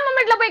 உன் மாமன்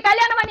வீட்டுல போய்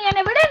கல்யாணம் பண்ணி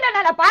என்ன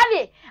விடுன்ற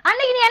பாவி.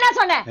 அன்னைக்கு நீ என்ன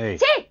சொன்ன?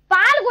 சீ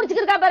பால்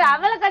குடிச்சுக்கிருக்கா பாரு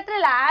அவளை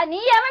கட்டுல. நீ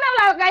எவனவள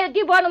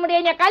கட்டி போட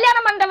முடியும்? என்ன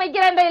கல்யாணம் பண்ண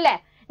வைக்கிறேன் இல்ல.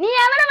 நீ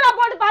எவனவள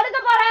போட்டு படுக்க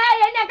போற?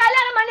 என்ன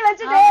கல்யாணம் பண்ணி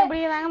வச்சுட்டு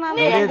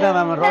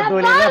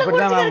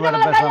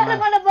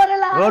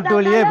ரோட்டு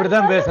வழியே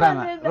இப்படிதான்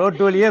பேசுறாங்க.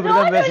 ரோட்டு வழியே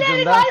இப்படிதான் பேசிட்டு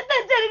இருந்தா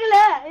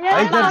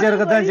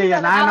இருக்கத்தான் செய்ய.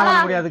 நான் என்ன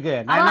பண்ண முடியாதுக்கு?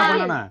 நான் என்ன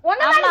பண்ணணும்?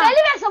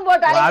 வெளிவேஷம்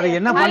போட்டு அது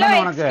என்ன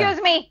பண்ணணும் உனக்கு?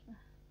 எக்ஸ்கியூஸ் மீ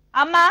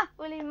அம்மா,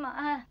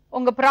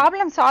 உங்க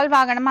ப்ராப்ளம் சால்வ்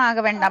ஆகணுமா ஆக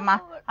வேண்டாமா?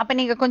 அப்ப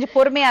நீங்க கொஞ்சம்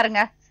பொறுமையா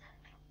இருங்க.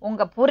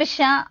 உங்க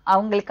புருஷன்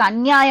அவங்களுக்கு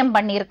அநியாயம்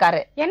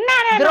பண்ணிருக்காரு. என்ன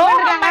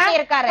துரோகம்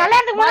பண்ணிருக்காரு.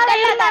 கல்யாணத்துக்கு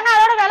முன்னாடி இருந்தாங்க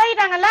அதோட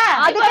விலகிட்டாங்கல்ல.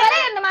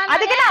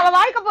 அதுக்கு அவ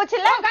வாழ்க்கை போச்சு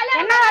இல்ல?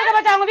 என்ன வாழ்க்கை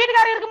போச்சு? அவங்க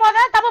வீட்டுக்காரர்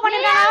இருக்கும்போது தப்பு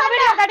பண்ணிருக்காங்க. அவங்க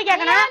வீட்டுல தட்டி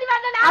கேட்கணும்.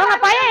 அவங்க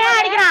பையன் ஏன்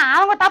அடிக்கிறான்?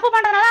 அவங்க தப்பு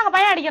பண்றதுனால அவங்க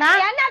பையன்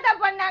அடிக்கிறான். என்ன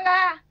தப்பு பண்ணாங்க?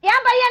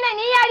 என் பையனை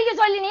நீ அடிக்க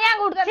சொல்லி நீ ஏன்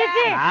கொடுக்க?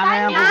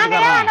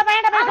 அந்த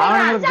பையன்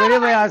அவங்களுக்கு பெரிய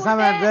பையன்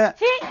அசாம இருக்கு.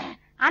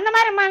 அந்த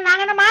மாதிரி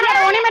நாங்க என்ன மான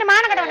ஒண்ணே மாதிரி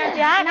மான கட்ட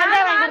வேண்டாச்சியா? கஞ்சா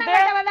வாங்கி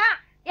கொடுத்து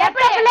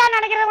எப்படி பிள்ளை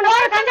நினைக்கிறேன்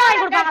உனக்கு கஞ்சா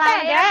வாங்கி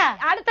கொடுப்பாங்களா?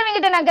 அடுத்தவங்க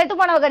கிட்ட நான் கெட்டு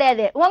போனவ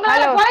கிடையாது.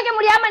 உங்களால குறைக்க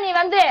முடியாம நீ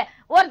வந்து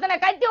ஒருத்தனை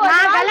கட்டி ஒரு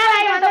கல்யாணம்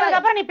ஆகி வந்ததுக்கு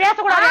அப்புறம் நீ பேச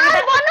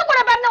கூடாது. பொண்ணு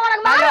கூட பிறந்த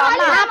உனக்கு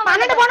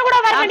 12 பொண்ணு கூட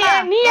வரவேண்டிய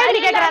நீ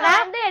ஏன் கேக்குறதா?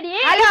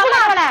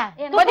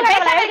 கொஞ்சம்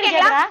பேசாம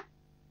இருக்கீங்களா?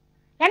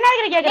 என்ன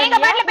கேக்குறீங்க? நீங்க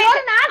பாட்டுல பேச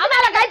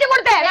நாட்டுல கட்டி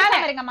கொடுத்தே.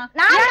 பேசாம இருங்கம்மா.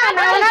 நான்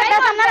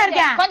பேசாம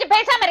இருக்கேன். கொஞ்சம்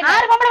பேசாம இருங்க.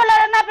 ஆறு பொம்பளை உள்ள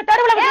இருந்தா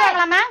தெருவுல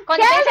விட்டுறாங்களாமா?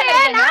 கொஞ்சம் பேசாம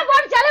இருங்க. நான்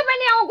போட்டு செலவு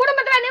பண்ணி அவங்க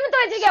குடும்பத்துல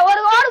நிமித்து வச்சிருக்கேன்.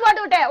 ஒரு ஓடு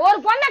போட்டு விட்டேன். ஒரு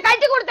பொண்ணை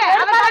கட்டி கொடுத்தேன்.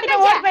 அவ பாட்டுக்கு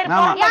ஓடி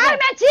போயிருப்போம்.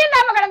 யாருமே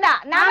சீண்டாம கிடந்தா.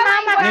 நான்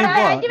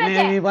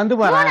நீ வந்து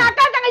பாரு. மூணு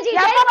அக்கா தங்கச்சி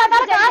எப்ப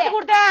பார்த்தாலும் காசு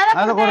கொடுத்தேன்.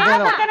 அத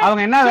கொடுத்தேன்.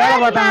 அவங்க என்ன வேலை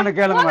பார்த்தாங்கன்னு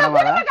கேளுங்க மேடம்.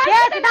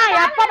 கேஸ் தான்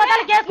எப்ப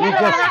பார்த்தாலும் கேஸ்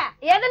கொடுக்கறாங்க.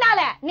 எதனால?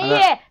 நீ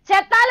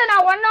செத்தாலும்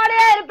நான்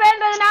உன்னோடயே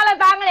இருப்பேன்றதுனால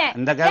தாங்களே.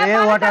 இந்த கதையே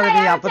ஓட்டாத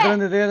நீ அப்பத்துல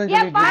இருந்து இதே தான்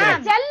சொல்லிட்டு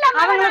இருக்க.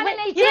 அவங்களுக்கு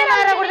நீ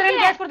சீரார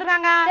கொடுத்துறேன்னு கேஸ்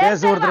கொடுத்துறாங்க.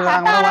 கேஸ்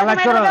கொடுத்துறாங்க. 1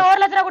 லட்சம் 1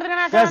 லட்சம்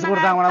கொடுத்துறாங்க. கேஸ்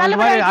கொடுத்தாங்க. அந்த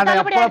மாதிரி அத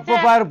எப்ப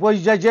பாரு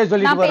போய் ஜட்ஜே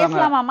சொல்லிட்டு போறாங்க.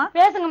 பேசலாமா?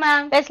 பேசுங்க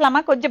மேம்.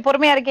 பேசலாமா? கொஞ்சம்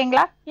பொறுமையா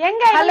இருக்கீங்களா?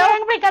 எங்க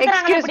எங்க போய்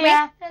கத்துறாங்க இப்படியே?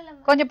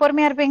 கொஞ்சம்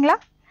பொறுமையா இருப்பீங்களா?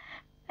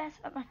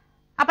 பேசலாம்.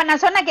 அப்ப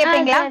நான் சொன்னா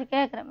கேப்பீங்களா?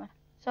 கேக்குறேன் மேம்.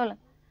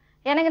 சொல்லுங்க.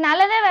 எனக்கு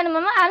நல்லதே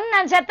வேணுமாமா.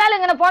 நான்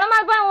செத்தாலுங்க போனமா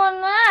இருப்பேன்.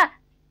 ஒண்ணு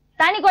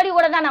தனி கொடி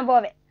கூட தான் நான்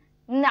போவேன்.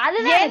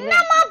 அதுதான்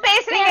என்னமா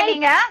பேசுறீங்க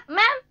நீங்க?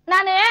 மேம்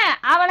நானு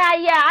அவனை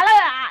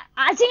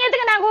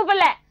அசிங்கத்துக்கு நான்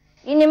கூப்பிடல.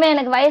 இனிமே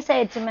எனக்கு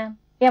வயசாயிடுச்சு மேம்.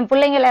 என்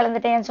பிள்ளைங்களை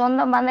இழந்துட்டேன். என்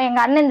சொந்தம் பந்தம்,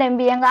 எங்க அண்ணன்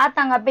தம்பி, எங்க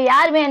ஆத்தாங்க அப்ப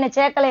யாருமே என்ன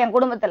சேர்க்கல என்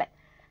குடும்பத்துல.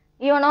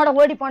 இவனோட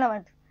ஓடி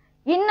போனவன்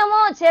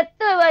இன்னமும்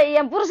செத்து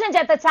என் புருஷன்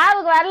செத்த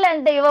சாவுக்கு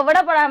வரலன்ட்டு இவ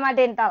விடப்பட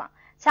மாட்டேன்ட்டாலாம்.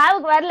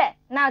 சாவுக்கு வரல.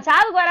 நான்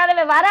சாவுக்கு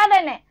வராதவே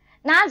வராதேன்னு.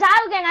 நான்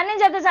சாவுக்கு எங்க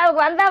அண்ணன் செத்த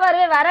சாவுக்கு வந்தா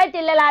வருவே வராட்டி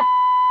இல்லல.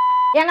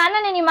 எங்க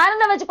அண்ணனை நீ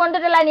மருந்த வச்சு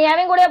கொண்டுட்டல. நீ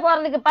அவன் கூட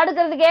போறதுக்கு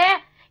படுக்கிறதுக்கே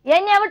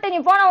என்னைய விட்டு நீ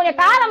போன உன்னை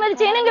காலம்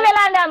மதிச்சு இணுங்கு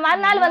விளையாண்ட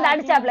மறுநாள் வந்து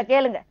அடிச்சாப்ல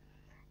கேளுங்க.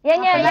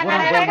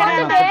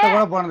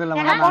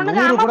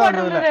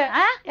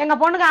 எங்க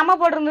பொண்ணுக்கு அம்மா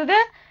போட்டிருந்தது.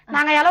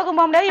 நாங்க எலவுக்கு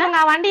போக முடியாது. இவங்க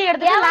வண்டியை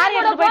எடுத்து லாரி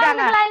எடுத்து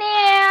போயிட்டாங்க. நீ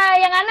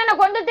எங்க அண்ணனை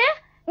கொண்டுட்டு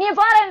நீ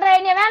போறன்ற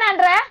நீ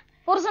வேணான்ற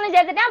புருஷனை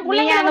சேர்த்துட்டேன்.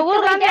 பிள்ளைங்க அந்த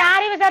ஊருக்கு வந்து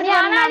யாரையும்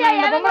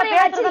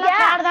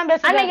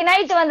அன்னைக்கு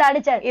நைட்டு வந்து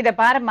அடிச்சாரு. இத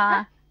பாருமா,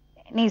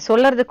 நீ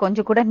சொல்றது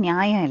கொஞ்சம் கூட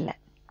நியாயம் இல்ல.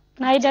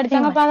 நைட்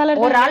அடிச்சாங்க.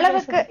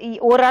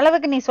 ஒரு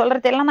அளவுக்கு நீ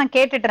சொல்றதெல்லாம் நான்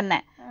கேட்டுட்டு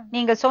இருந்தேன்.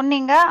 நீங்க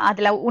சொன்னீங்க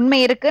அதுல உண்மை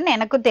இருக்குன்னு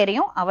எனக்கும்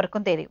தெரியும்,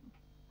 அவருக்கும் தெரியும்.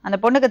 அந்த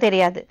பொண்ணுக்கு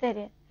தெரியாது.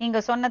 நீங்க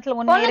சொன்னதுல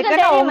உண்மை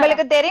இருக்குன்னு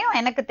உங்களுக்கு தெரியும்,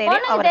 எனக்கு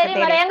தெரியும், அவருக்கு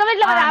தெரியும். எங்க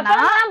வீட்டுல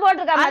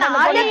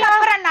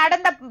அதுக்கப்புறம்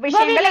நடந்த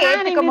விஷயங்களை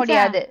ஏத்துக்க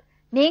முடியாது.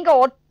 நீங்க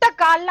ஒத்த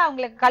கால்ல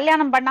அவங்களுக்கு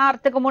கல்யாணம்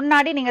பண்ணாறதுக்கு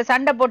முன்னாடி நீங்க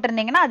சண்டை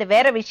போட்டிருந்தீங்கன்னா அது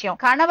வேற விஷயம்.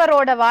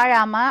 கணவரோட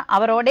வாழாம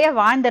அவரோடய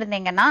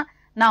வாழ்ந்திருந்தீங்கன்னா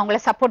நான் உங்களை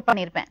சப்போர்ட்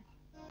பண்ணிருப்பேன்.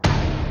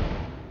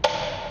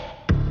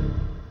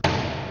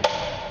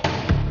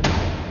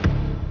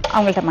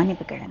 அவங்கள்ட்ட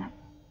மன்னிப்பு கேளுங்க.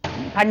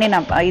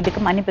 பண்ணின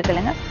இதுக்கு மன்னிப்பு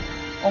கேளுங்க.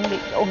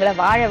 உங்களை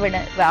வாழ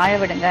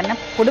விடுங்கன்னு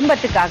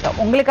குடும்பத்துக்காக,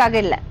 உங்களுக்காக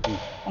இல்ல,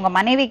 உங்க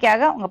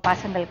மனைவிக்காக, உங்க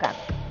பசங்களுக்காக.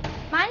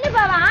 மன்னிப்பு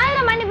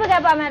 1000 மன்னிப்பு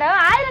கேப்பா மேடம்.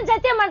 1000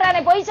 சத்தியம்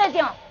பண்றானே, பொய்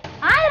சத்தியம்.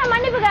 1000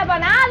 மன்னிப்பு கேப்பா.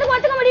 நான் அதுக்கு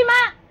ஒத்துக்க முடியுமா?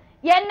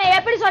 என்ன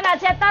எப்படி சொன்னா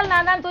செத்தால்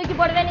நான் தான் தூக்கி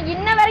போடுவேன். நீ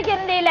இன்ன வரைக்கும்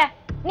இருந்தே இல்ல.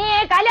 நீ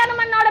கல்யாணம்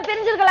பண்ணோட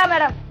பிரிஞ்சிருக்கலாம்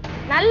மேடம்.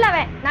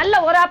 நல்லவன், நல்ல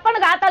ஒரு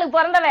அப்பனுக்கு ஆத்தாளுக்கு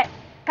பிறந்தவன்.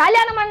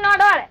 கல்யாணம்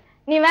பண்ணோட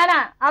நீ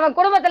வேணாம். அவன்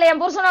குடும்பத்துல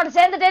என் புருஷனோட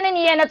சேர்ந்துட்டேன்னு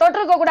நீ என்ன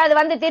தொட்டிருக்க கூடாது.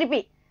 வந்து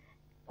திருப்பி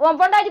உன்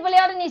பொண்டாட்டி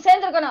பிள்ளையோட நீ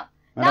சேர்ந்திருக்கணும்.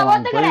 நான்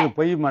ஒத்துக்கிறேன்.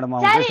 போய் மேடம்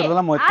அவங்க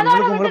பேசுறதெல்லாம்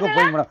உங்களுக்கு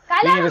போய் மேடம்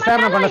நீங்க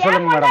விசாரணை பண்ண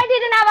சொல்லுங்க மேடம்.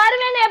 நான்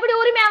வருவேன்னு எப்படி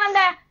உரிமையா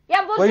வந்தேன்?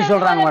 என் போய்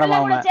சொல்றாங்க மேடம்.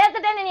 அவங்க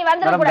சேர்த்துட்டேன்னு நீ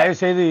வந்துற கூடாது. தயவு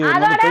செய்து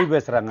போய்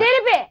பேசுறாங்க.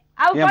 திருப்பி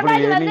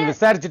நீங்க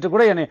விசாரிச்சிட்டு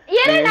கூட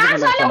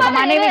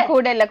மனைவி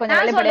கூட இல்ல, கொஞ்சம்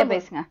வெளிப்படையா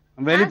பேசுங்க.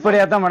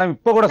 வெளிப்படையா தான் மேடம்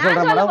இப்ப கூட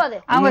சொல்றேன் மேடம்.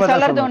 அவங்க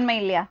சொல்றது உண்மை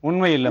இல்லையா?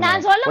 உண்மை இல்ல.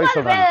 நான்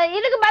சொல்லும்போது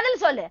இதுக்கு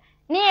பதில் சொல்லு.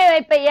 நீ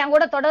இப்ப என்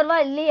கூட தொடர்வா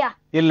இல்லையா?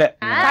 இல்ல.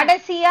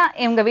 கடைசியா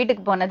இவங்க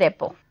வீட்டுக்கு போனது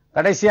எப்போ?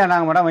 கடைசியா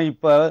நாங்க மேடம்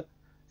இப்ப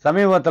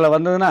சமீபத்துல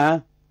வந்ததுன்னா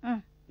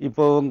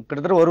இப்போ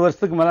கிட்டத்தட்ட 1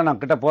 வருஷத்துக்கு மேல நான்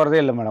கிட்ட போறதே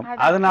இல்ல மேடம்.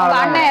 அதனால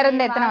அண்ணன்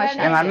இறந்து எத்தனை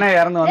வருஷம்? எங்க அண்ணன்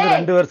இறந்து வந்து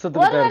 2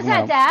 வருஷத்துக்கு கிட்ட இருக்கு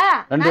மேடம்.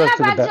 2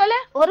 வருஷத்துக்கு.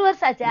 1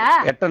 வருஷம் ஆச்சா?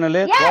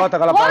 எட்டனல கோவத்தை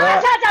கலப்பாத.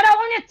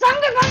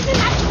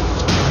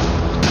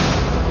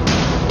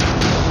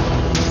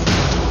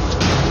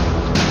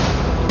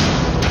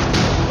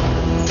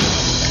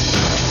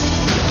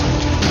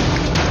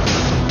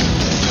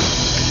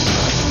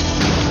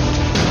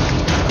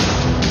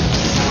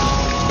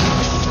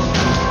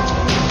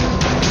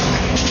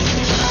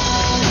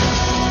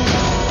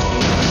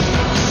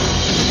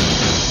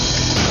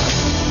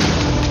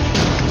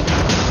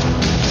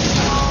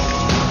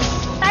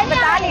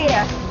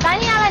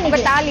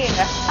 தாலி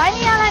எங்க?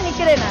 தனியாலாம்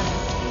நிக்கிறேன் நான்.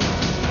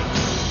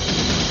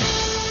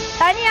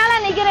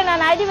 தனியாலாம் நிக்கிறேன்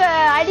நான்.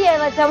 அடிய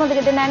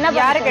சமந்துக்கிட்டு நான் என்ன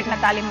யாரு கட்டின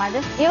தாலிமா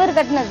அது? இவர்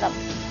கட்டினதுதான்.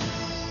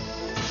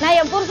 நான்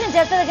என் புருஷன்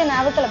செத்ததுக்கு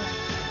நான் அவக்கலமா.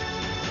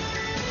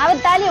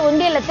 அவர் தாலியை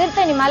உண்டியல்ல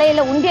திருத்தணி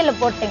மலையில உண்டியல்ல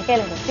போட்டேன்.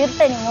 கேளுங்க,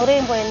 திருத்தணி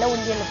முருகன் கோயில்ல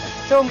உண்டியல்ல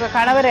போட்டேன். உங்க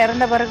கணவர்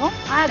இறந்த பிறகும்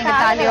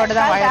தாலியோட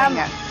தான்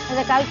வாழ்றீங்க.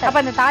 அப்ப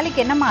அந்த தாலிக்கு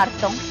என்னமா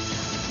அர்த்தம்?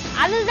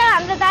 அதுதான்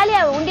அந்த தாலியை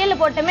உண்டியல்ல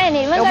போட்டமே.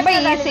 ரொம்ப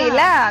ஈஸி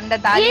இல்ல அந்த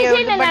தாலி.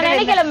 நான்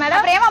நினைக்கல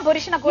மேடம். பிரேமா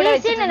புருஷனை கூட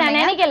வச்சிட்டு நான்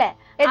நினைக்கல.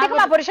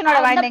 எதுக்குமா புருஷனோட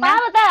வாழ்ந்தீங்க?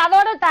 பாவத்தை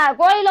அதோட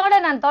கோயிலோட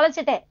நான்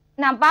தொலைச்சிட்டேன்.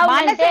 நான்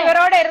பாவம்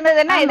இவரோட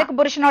இருந்ததுன்னா எதுக்கு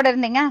புருஷனோட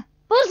இருந்தீங்க?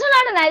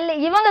 புருஷனோட நான் இல்ல,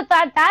 இவங்க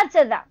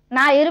டார்ச்சர் தான்.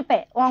 நான்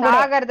இருப்பேன்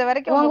ஆகிறது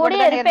வரைக்கும் உங்க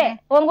கூட இருப்பேன்.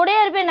 உங்க கூட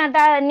இருப்பேன்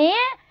நான். நீ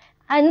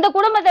இந்த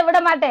குடும்பத்தை விட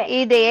மாட்டேன்.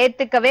 இது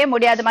ஏத்துக்கவே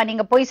முடியாதுமா.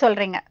 நீங்க போய்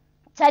சொல்றீங்க.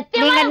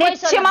 சத்தியமா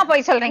நிச்சயமா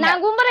போய் சொல்றீங்க.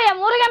 நான் கும்புறேன்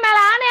முருகன் மேல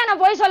ஆணையா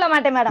நான் போய் சொல்ல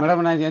மாட்டேன் மேடம்.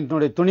 மேடம் நான்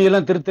என்னுடைய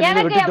துணியெல்லாம் விட்டுட்டு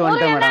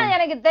வந்துட்டேன் மேடம்.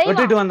 எனக்கு தெரியும்.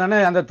 விட்டுட்டு வந்தானே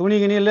அந்த துணி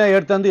கிணியில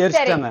எடுத்து வந்து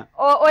எரிச்சிட்டாங்க.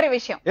 ஒரு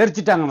விஷயம்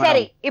எரிச்சிட்டாங்க மேடம்.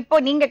 சரி, இப்போ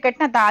நீங்க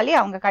கட்டின தாலி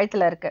அவங்க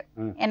கழுத்துல இருக்கு,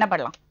 என்ன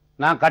பண்ணலாம்?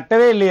 நான்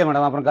கட்டவே இல்லையே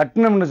மேடம். அப்புறம்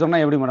கட்டணும்னு சொன்னா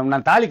எப்படி மேடம்?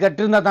 நான் தாலி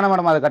கட்டிருந்தா தானே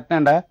மேடம் அதை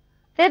கட்டினேன்டா.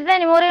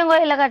 திருத்தணி முருகன்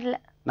கோயில்ல கட்டல.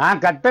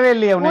 நான் கட்டவே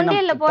இல்லையே.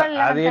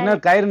 அது என்ன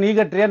கயிறு நீ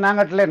கட்டுறியா? நான்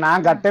கட்டல.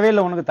 நான் கட்டவே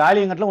இல்லை. உனக்கு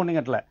தாலியும் கட்டல ஒண்ணும்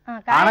கட்டல.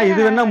 ஆனா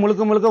இது என்ன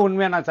முழுக்க முழுக்க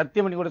உண்மையா நான்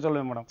சத்தியம் பண்ணி கூட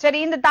சொல்லுவேன் மேடம்.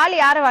 சரி, இந்த தாலி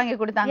யாரு வாங்கி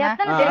கொடுத்தாங்க?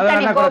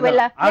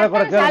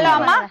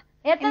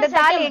 இந்த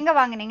தாலி எங்க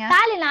வாங்குனீங்க?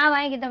 தாலி நான்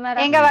வாங்கிட்டேன்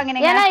மேடம். எங்க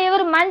வாங்குனீங்க? ஏன்னா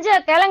இவர்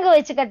மஞ்சள் கிழங்கு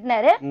வச்சு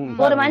கட்டினாரு.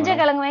 ஒரு மஞ்சள்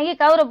கிழங்கு வாங்கி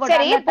கவுர போட்டு.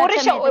 சரி,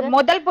 புருஷன்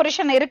முதல்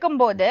புருஷன்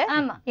இருக்கும்போது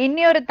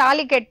இன்னொரு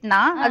தாலி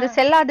கட்டினா அது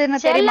செல்லாதுன்னு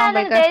தெரியுமா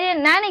உங்களுக்கு?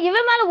 தெரியும். நான்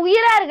இவன் மேல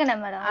உயிரா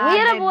இருக்கேன் மேடம்.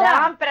 உயிரை பூரா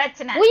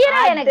பிரச்சனை.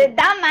 உயிரா எனக்கு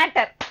தான்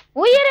மேட்டர்.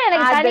 உயிரை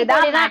எனக்கு தனி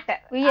கோடி தான்.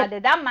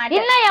 அதுதான் மேட்டர்.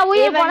 இல்ல என்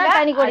உயிர் போனா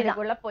தனி கோடி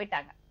தான். உள்ள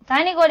போயிட்டாங்க.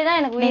 தனி கோடி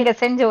தான் எனக்கு. நீங்க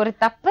செஞ்ச ஒரு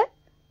தப்பு,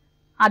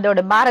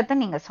 அதோட பாரத்தை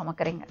நீங்க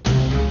சுமக்குறீங்க.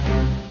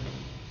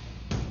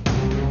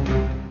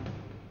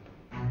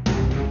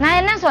 நான்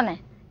என்ன சொன்னேன்?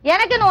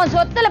 எனக்கு உன்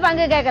சொத்துல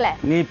பங்கு கேட்கல.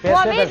 நீ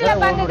வீட்டுல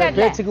பங்கு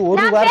கேட்கல.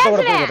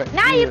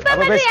 நான் இப்ப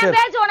என்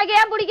பேச்சு உனக்கு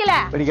ஏன் பிடிக்கல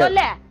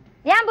சொல்லு?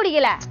 ஏன்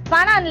பிடிக்கல?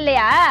 பணம்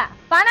இல்லையா?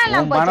 பணம்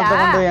எல்லாம்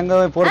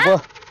போச்சா?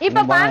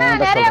 இப்ப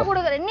பணம் நிறைய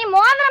குடுக்குற. நீ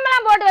மோதிரம்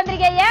எல்லாம் போட்டு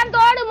வந்திருக்க. ஏன்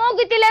தோடு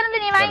மூக்குத்தில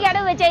இருந்து நீ வாங்கி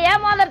அடகு வச்ச?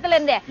 ஏன் மோதிரத்துல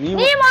இருந்து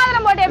நீ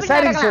மோதிரம் போட்டு எப்படி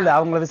விசாரிக்க சொல்லு?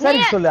 அவங்கள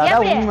விசாரிக்க சொல்லு.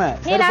 அதான் உண்மை.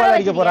 செருப்பால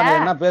அடிக்க போறாங்க.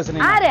 என்ன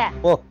பேசுறீங்க?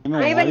 ஓ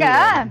இவங்க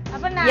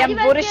என்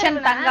புருஷன்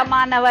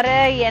தங்கமானவர்,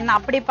 என்ன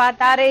அப்படி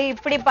பார்த்தாரு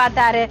இப்படி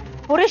பார்த்தாரு.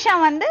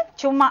 புருஷன் வந்து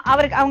சும்மா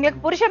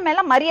அவங்களுக்கு புருஷன்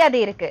மேல மரியாதை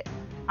இருக்கு.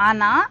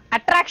 ஆனா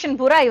அட்ராக்ஷன்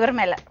பூரா இவர்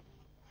மேல.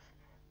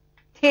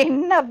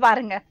 என்ன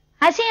பாருங்க,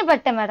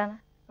 அசிங்கப்பட்டேன் மேடம்.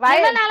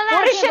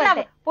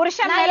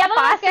 புருஷன் மேல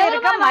பாசம்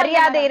இருக்கு,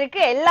 மரியாதை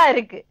இருக்கு, எல்லாம்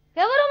இருக்கு.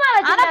 கெவருமா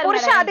ஆனா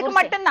புருஷன் அதுக்கு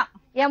மட்டும்தான்.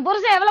 என்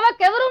புருஷன் எவ்வளவோ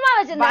கெவருமா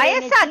வச்சிருந்தாரு.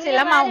 வயசாச்சு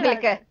இல்லம்மா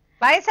உங்களுக்கு?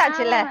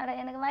 வயசாச்சு இல்ல?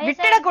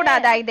 விட்டுட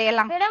கூடாதா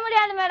இதையெல்லாம்? விட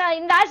முடியாது மேடம்.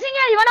 இந்த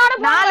அசிங்கம் இவனோட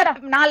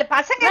நாலு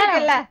பசங்க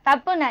இருக்குல்ல.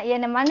 தப்புண்ணா,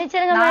 என்ன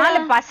மன்னிச்சிருங்க. 4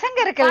 பசங்க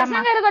இருக்குல்ல.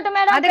 பசங்க இருக்கட்டும்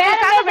மேடம்.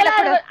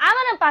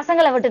 அவன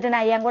பசங்களை விட்டுட்டு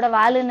நான் என் கூட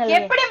வாழுன்னு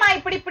எப்படிமா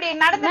இப்படி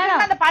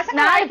நடந்துட்டு அந்த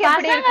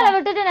பசங்களை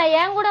விட்டுட்டு நான்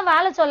என் கூட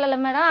வாழ சொல்லல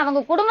மேடம்.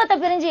 அவங்க குடும்பத்தை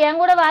பிரிஞ்சு என்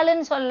கூட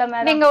வாழுன்னு சொல்லல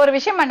மேடம். நீங்க ஒரு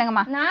விஷயம்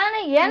பண்ணுங்கம்மா.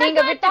 நானு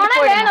எனக்கு துணை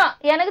வேணும்.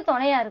 எனக்கு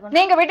துணையா இருக்கும்.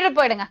 நீங்க விட்டுட்டு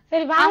போயிடுங்க.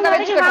 சரி வாங்க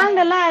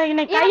வாங்கல.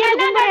 எனக்கு கையை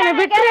கும்பற என்ன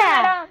விட்டுரு.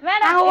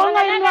 நான்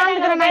ஒழுங்கா இருந்து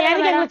வாங்குறேன். நான்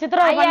எதுக்கு எங்க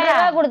சித்ரவ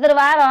பண்றேன்? கொடுத்துரு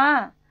வாரம்.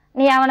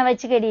 நீ அவனை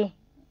வச்சுக்கடி.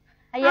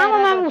 ஆமா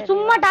மேம்,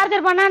 சும்மா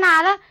டார்ச்சர் பண்ணா நான்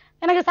அத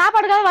எனக்கு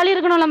சாப்பாடுக்காக வழி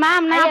இருக்கணும்ல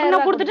மேம். நான் அப்படியே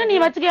கொடுத்துட்டு நீ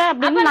வச்சுக்க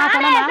அப்படின்னு நான்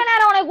சொன்னேன். எத்தனை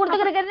நேரம் உனக்கு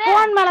கொடுத்துக்கிருக்கிறது?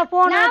 போன் மேல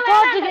போன்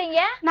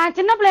கோர்ட்டுக்கு. நான்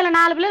சின்ன பிள்ளைல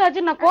 4 பிள்ளைல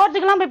வச்சு நான்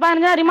கோர்ட்டுக்குலாம் போய்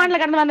 15 ரிமாண்ட்ல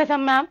கடந்து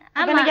வந்தேன் மேம்.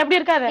 எனக்கு எப்படி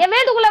இருக்காது? என்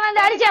வீட்டுக்குள்ள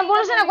வந்து அடிச்சு என்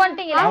புருஷனை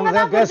கொன்ட்டீங்க. அவங்க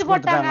தான் புடிச்சு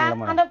போட்டாங்க.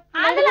 அந்த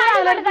அதுல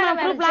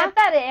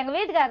செத்தாரு எங்க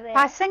வீட்டுக்காரரு.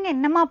 பசங்க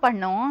என்னமா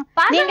பண்ணும்?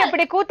 நீங்க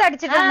இப்படி கூத்து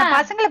அடிச்சிட்டு இருந்த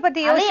பசங்களை பத்தி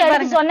யோசிச்சு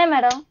பாருங்க. சொன்னேன்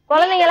மேடம்,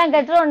 குழந்தைங்க எல்லாம்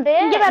கெட்டுறோம்ட்டு.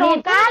 இங்க பாரு,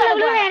 உன் கால்ல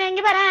விழுவேன்.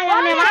 இங்க பாரு,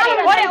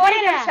 ஒரே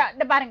நிமிஷம்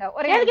இந்த பாருங்க.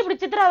 எதுக்கு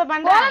இப்படி சித்ரவ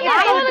பண்ற?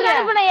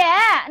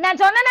 நான்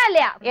சொன்னேனா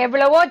இல்லையா?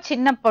 எவ்வளவோ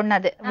சின்ன பொண்ணு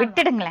அது,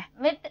 விட்டுடுங்களேன்.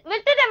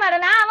 விட்டுட்டேன்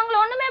மேடம். நான் அவங்கள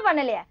ஒண்ணுமே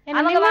பண்ணலையே.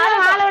 அவங்க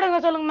வாழ விடுங்க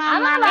சொல்லுங்க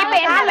மேம். இப்ப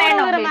என்ன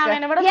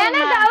வேணும்?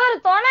 எனக்கு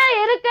அவர் துணை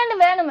இருக்குன்னு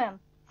வேணும் மேம்.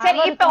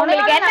 சரி, இப்ப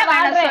உங்களுக்கு என்ன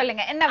வேணும்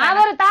சொல்லுங்க. என்ன வேணும்?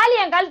 அவர் தாலி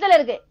என் கழுத்துல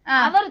இருக்கு.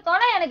 அவர்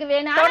துணை எனக்கு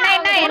வேணும்.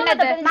 துணைன்னா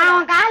என்னது? நான்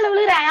உன் கால்ல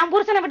விழுறேன். என்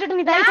புருஷனை விட்டுட்டு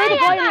நீ தயவு செய்து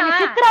போய் நீ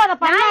சித்ரவத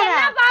பண்ணாத. நான்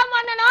என்ன பாவம்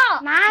பண்ணனும்?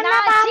 நான் என்ன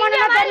பாவம்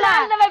பண்ணனும் தெரியல.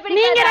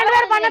 நீங்க 2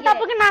 பேரும் பண்ண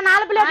தப்புக்கு நான்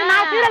 4 பிள்ளைக்கு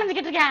நான்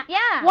சீரழிஞ்சிட்டு இருக்கேன்.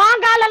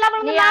 உன் கால்ல எல்லாம்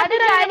விழுந்து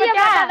நான்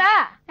அடிக்க மாட்டாதா?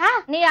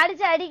 நீ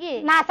அடிச்சு அடிக்கி.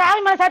 நான் சாவி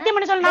மேல சத்தியம்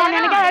பண்ணி சொல்ல நான்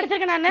எனக்கு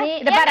அடிச்சிருக்கேன். நான்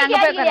இத பாரு, அங்க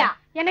போய் பாரு.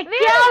 எனக்கு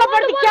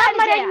கேவலப்பட்டு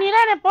கேமரா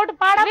நீரே போட்டு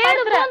பாடா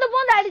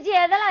பூந்து அடிச்சு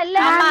அதெல்லாம் இல்ல.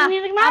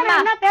 இதுக்கு மேல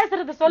என்ன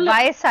பேசுறது சொல்லு?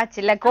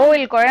 வயசாச்சுல,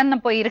 கோவில் குழந்தை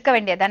போய் இருக்க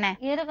வேண்டியதானே?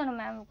 இருக்கணும்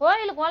மேம்.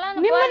 கோயில்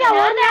குழந்தை நிம்மதியா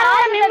ஒரு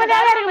நேரம்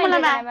நிம்மதியாவே இருக்க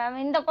முடியல மேம்.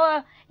 இந்த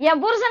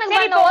என் புருஷனுக்கு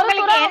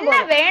என்ன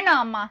வேணும்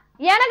அம்மா?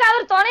 எனக்கு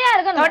அவர் துணையா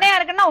இருக்கணும். துணையா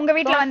இருக்குன்னா உங்க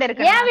வீட்டுல வந்து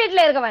இருக்கு. என்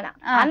வீட்டுல இருக்க வேணாம்.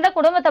 அந்த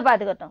குடும்பத்தை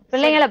பாத்துக்கட்டும்,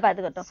 பிள்ளைங்களை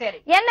பாத்துக்கட்டும்.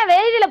 என்ன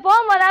வெளியில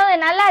போகும்போதாவது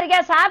நல்லா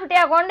இருக்கியா,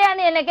 சாப்பிட்டியா,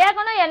 கொண்டையான்னு என்ன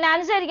கேட்கணும், என்ன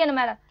அனுசரிக்கணும்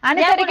மேடம்.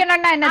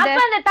 அனுசரிக்கணும்னா என்னது?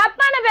 அப்ப அந்த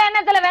தப்பான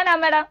எண்ணத்துல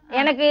வேணாம் மேடம்.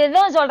 எனக்கு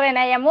இதுவும்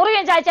சொல்றேன், என்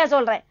முருகன் சாட்சியா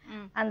சொல்றேன்.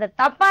 அந்த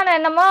தப்பான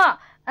எண்ணமோ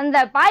அந்த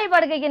பாய்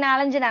படுக்கைக்கு நான்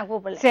அலைஞ்சு நான்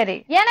கூப்பிடல. சரி,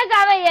 எனக்கு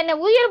அவன் என்ன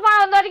உயிர்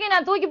போன வரைக்கும்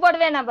நான் தூக்கி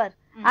போடுவேன் பாரு.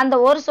 அந்த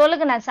ஒரு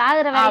சொல்லுக்கு நான்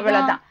சாகுற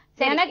அவ்வளவுதான்.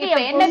 எனக்கு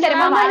என்ன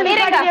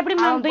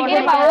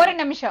தெரியுமா, ஒரு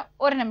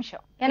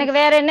நிமிஷம் எனக்கு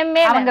வேற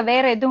என்னமே அவங்க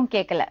வேற எதுவும்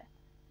கேட்கல.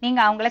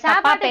 நீங்க அவங்கள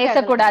தப்பா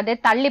பேசக்கூடாது,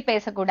 தள்ளி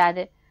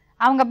பேசக்கூடாது.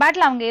 அவங்க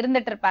பாட்டுல அவங்க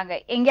இருந்துட்டு இருப்பாங்க.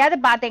 எங்கேயாவது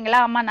பாத்தீங்களா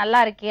அம்மா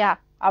நல்லா இருக்கியா,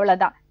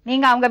 அவ்வளவுதான்.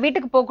 நீங்க அவங்க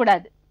வீட்டுக்கு போக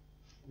கூடாது.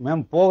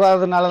 மேம்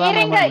போகாதனாலதான்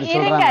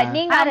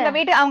நீங்க அவங்க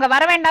வீட்டு அவங்க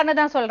வர வேண்டாம்னு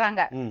தான்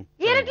சொல்றாங்க.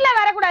 இருட்டுல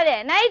வரக்கூடாது,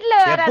 நைட்ல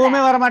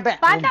எப்பவுமே வர மாட்டேன்.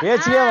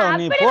 பேச்சியே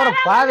நீ போற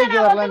பாதைக்கு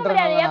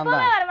வரலன்றத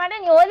எப்பவுமே வர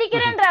மாட்டேன். நீ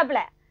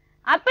ஒதுக்கிறேன்றாப்ல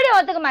அப்படி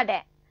ஒத்துக்க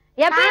மாட்டேன்.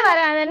 எப்படி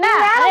வராங்கன்னா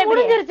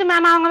முடிஞ்சிருச்சு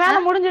மேம், அவங்க வேலை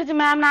முடிஞ்சிருச்சு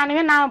மேம்.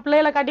 நான்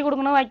பிள்ளைகளை கட்டி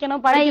கொடுக்கணும்,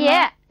 வைக்கணும், படிக்க.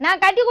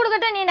 நான் கட்டி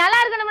கொடுக்கட்டும், நீ நல்லா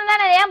இருக்கணும்னு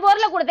தான் நான் என்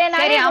பொருளை கொடுத்தேன்.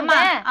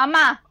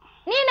 அம்மா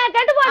நீ நான்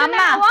கட்டு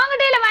போட்டேன்,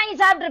 உங்ககிட்ட வாங்கி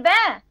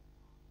சாப்பிட்டுருப்பேன்.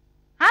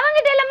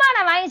 அவங்கிட்ட இல்லம்மா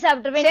நான் வாங்கி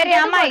சாப்பிட்டுருப்பேன். சரி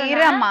அம்மா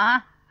இரும்மா.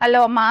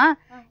 ஹலோ அம்மா,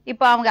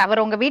 இப்ப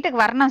அவர் உங்க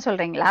வீட்டுக்கு வரணும்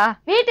சொல்றீங்களா?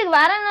 வீட்டுக்கு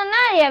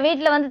வரணும்னா என்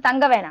வீட்டுல வந்து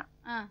தங்க வேணாம்.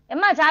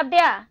 எம்மா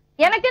சாப்பிட்டியா?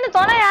 எனக்குன்னு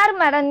துணை யாரு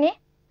மேடம்? நீ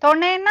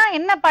துணைன்னா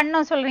என்ன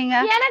பண்ணும் சொல்றீங்க?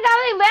 எனக்கு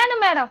அவன்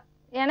வேணும் மேடம்,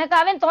 எனக்கு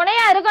அவன்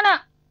துணையா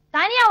இருக்கணும்,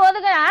 தனியா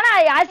ஒதுக்கணும். ஆனா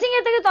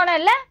அசிங்கத்துக்கு துணை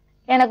இல்ல,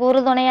 எனக்கு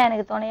ஒரு துணையா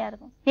எனக்கு துணையா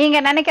இருக்கும். நீங்க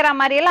நினைக்கிற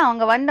மாதிரி எல்லாம்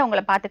அவங்க வந்து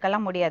உங்களை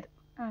பாத்துக்கலாம் முடியாது.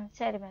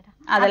 சரி மேடம்,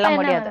 அதெல்லாம்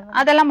முடியாது,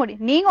 அதெல்லாம்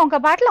முடியும். நீங்க உங்க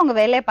பாட்டுல உங்க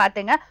வேலையை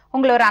பாத்துங்க.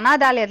 உங்களை ஒரு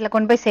அனாதாலயத்துல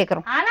கொண்டு போய்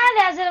சேர்க்கிறோம். அனாதை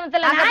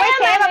ஆசிரமத்துல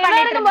சேவை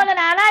பண்ணிட்டு போது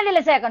நான் அனாதையில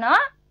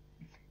சேர்க்கணும்.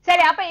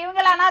 சரி, அப்ப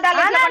இவங்கள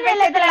அனாதாலயத்துல கொண்டு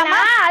போய்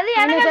சேர்த்துக்கலாமா? அது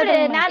எனக்கு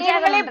நான்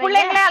இவங்களே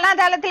பிள்ளைங்களே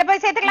அனாதாலயத்துல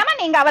போய் சேர்த்துக்கலாமா?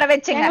 நீங்க அவரை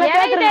வச்சுங்க.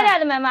 எனக்கு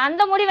தெரியாது மேம்,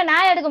 அந்த முடிவை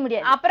நான் எடுக்க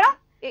முடியாது. அப்புறம்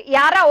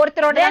யாரா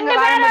ஒருத்தரோட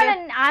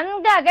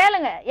அங்க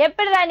கேளுங்க.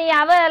 எப்படிதான் நீ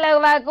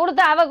அவ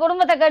கொடுத்து அவ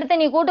குடும்பத்தை கெடுத்து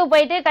நீ கூட்டு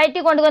போயிட்டு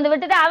கட்டி கொண்டு வந்து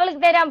விட்டுட்டு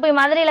அவளுக்கு தெரியாம போய்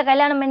மதுரையில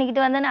கல்யாணம்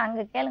பண்ணிக்கிட்டு வந்தேன்னு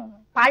அங்க கேளுங்க.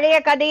 பழைய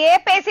கதையே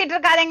பேசிட்டு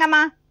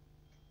இருக்காதேங்கம்மா.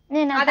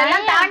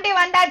 அதெல்லாம் தாண்டி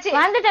வந்தாச்சு,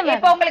 வந்துட்டேன்.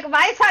 இப்ப உங்களுக்கு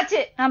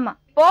வயசாச்சு. ஆமா,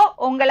 இப்போ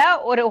உங்களை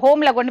ஒரு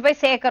ஹோம்ல கொண்டு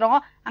போய்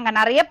சேர்க்கிறோம். அங்க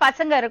நிறைய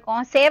பசங்க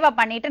இருக்கும், சேவை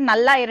பண்ணிட்டு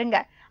நல்லா இருங்க.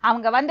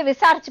 அவங்க வந்து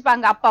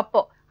விசாரிச்சுப்பாங்க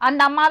அப்பப்போ.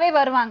 அந்த அம்மாவே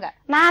வருவாங்க.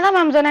 நான் தான்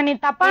மேம் சொன்னேன், நீ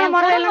தப்பான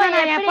முறையில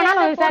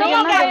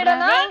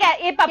நீங்க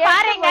இப்ப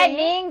பாருங்க,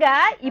 நீங்க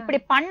இப்படி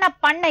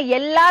பண்ண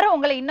எல்லாரும்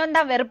உங்களை இன்னும்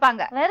தான்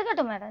வெறுப்பாங்க.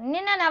 வெறுக்கட்டும் மேடம்,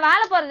 நின்ன நான்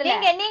வாழ போறது இல்ல.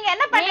 நீங்க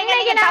என்ன பண்ணீங்க?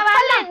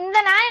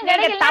 இந்த நாயம்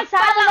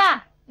கிடைக்கல.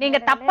 நீங்க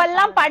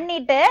தப்பெல்லாம்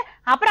பண்ணிட்டு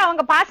அப்புறம்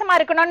அவங்க பாசமா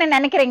இருக்கணும்னு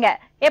நினைக்கிறீங்க.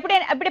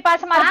 எப்படி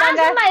பாசமா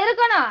இருப்பாங்க?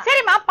 இருக்கணும்.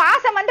 சரிம்மா,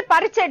 பாசம் வந்து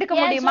பறிச்சு எடுக்க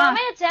முடியுமா?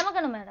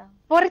 செமக்கணும் மேடம்,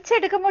 பொறிச்சு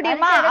எடுக்க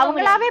முடியுமா?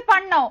 அவங்களாவே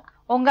பண்ணோம்.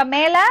 உங்க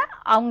மேல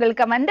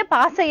அவங்களுக்கு வந்து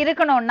பாசம்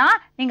இருக்கணும்னா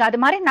நீங்க அது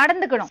மாதிரி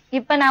நடந்துக்கணும்.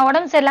 இப்ப நான்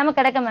உடம்பு சரியில்லாம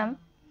கிடக்க மேம்,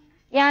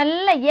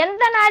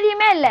 எந்த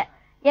நாதியுமே இல்ல.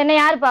 என்னை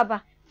யாரு பாப்பா?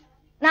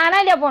 நான்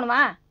அனாதையா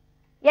போகணுமா?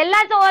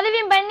 எல்லாத்தையும்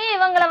உதவியும் பண்ணி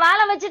இவங்களை வாழ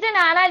வச்சுட்டு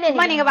நான்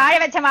அனாதையா? நீங்க வாழ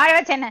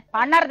வச்சேன்னு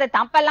பண்ணறது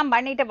தப்பெல்லாம்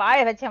பண்ணிட்டு வாழ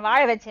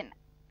வச்சேன்னு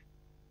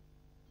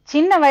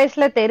சின்ன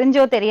வயசுல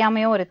தெரிஞ்சோ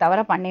தெரியாமையோ ஒரு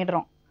தவறை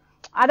பண்ணிடுறோம்.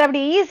 அது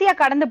அப்படி ஈஸியா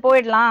கடந்து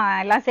போயிடலாம்,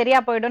 எல்லாம்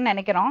சரியா போயிடும்னு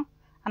நினைக்கிறோம்.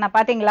 ஆனா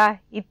பாத்தீங்களா,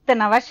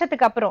 இத்தனை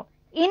வருஷத்துக்கு அப்புறம்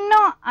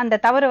இன்னும்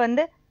அந்த தவறு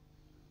வந்து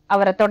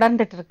அவரை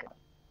தொடர்ந்துட்டு இருக்கு.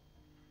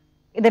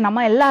 இது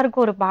நம்ம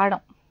எல்லாருக்கும் ஒரு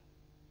பாடம்.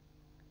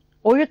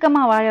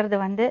 ஒழுக்கமா வாழறது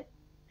வந்து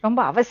ரொம்ப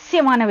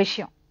அவசியமான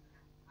விஷயம்.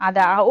 அத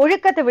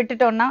ஒழுக்கத்தை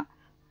விட்டுட்டோம்னா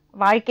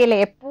வாழ்க்கையில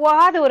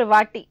எப்பவாவது ஒரு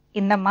வாட்டி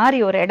இந்த மாதிரி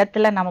ஒரு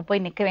இடத்துல நம்ம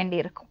போய் நிக்க வேண்டி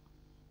இருக்கும்.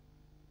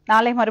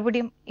 நாளை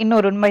மறுபடியும்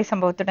இன்னொரு உண்மை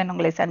சம்பவத்துடன்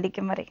உங்களை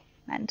சந்திக்கும் வரை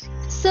நன்றி.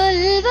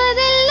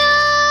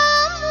 சொல்வதெல்லாம்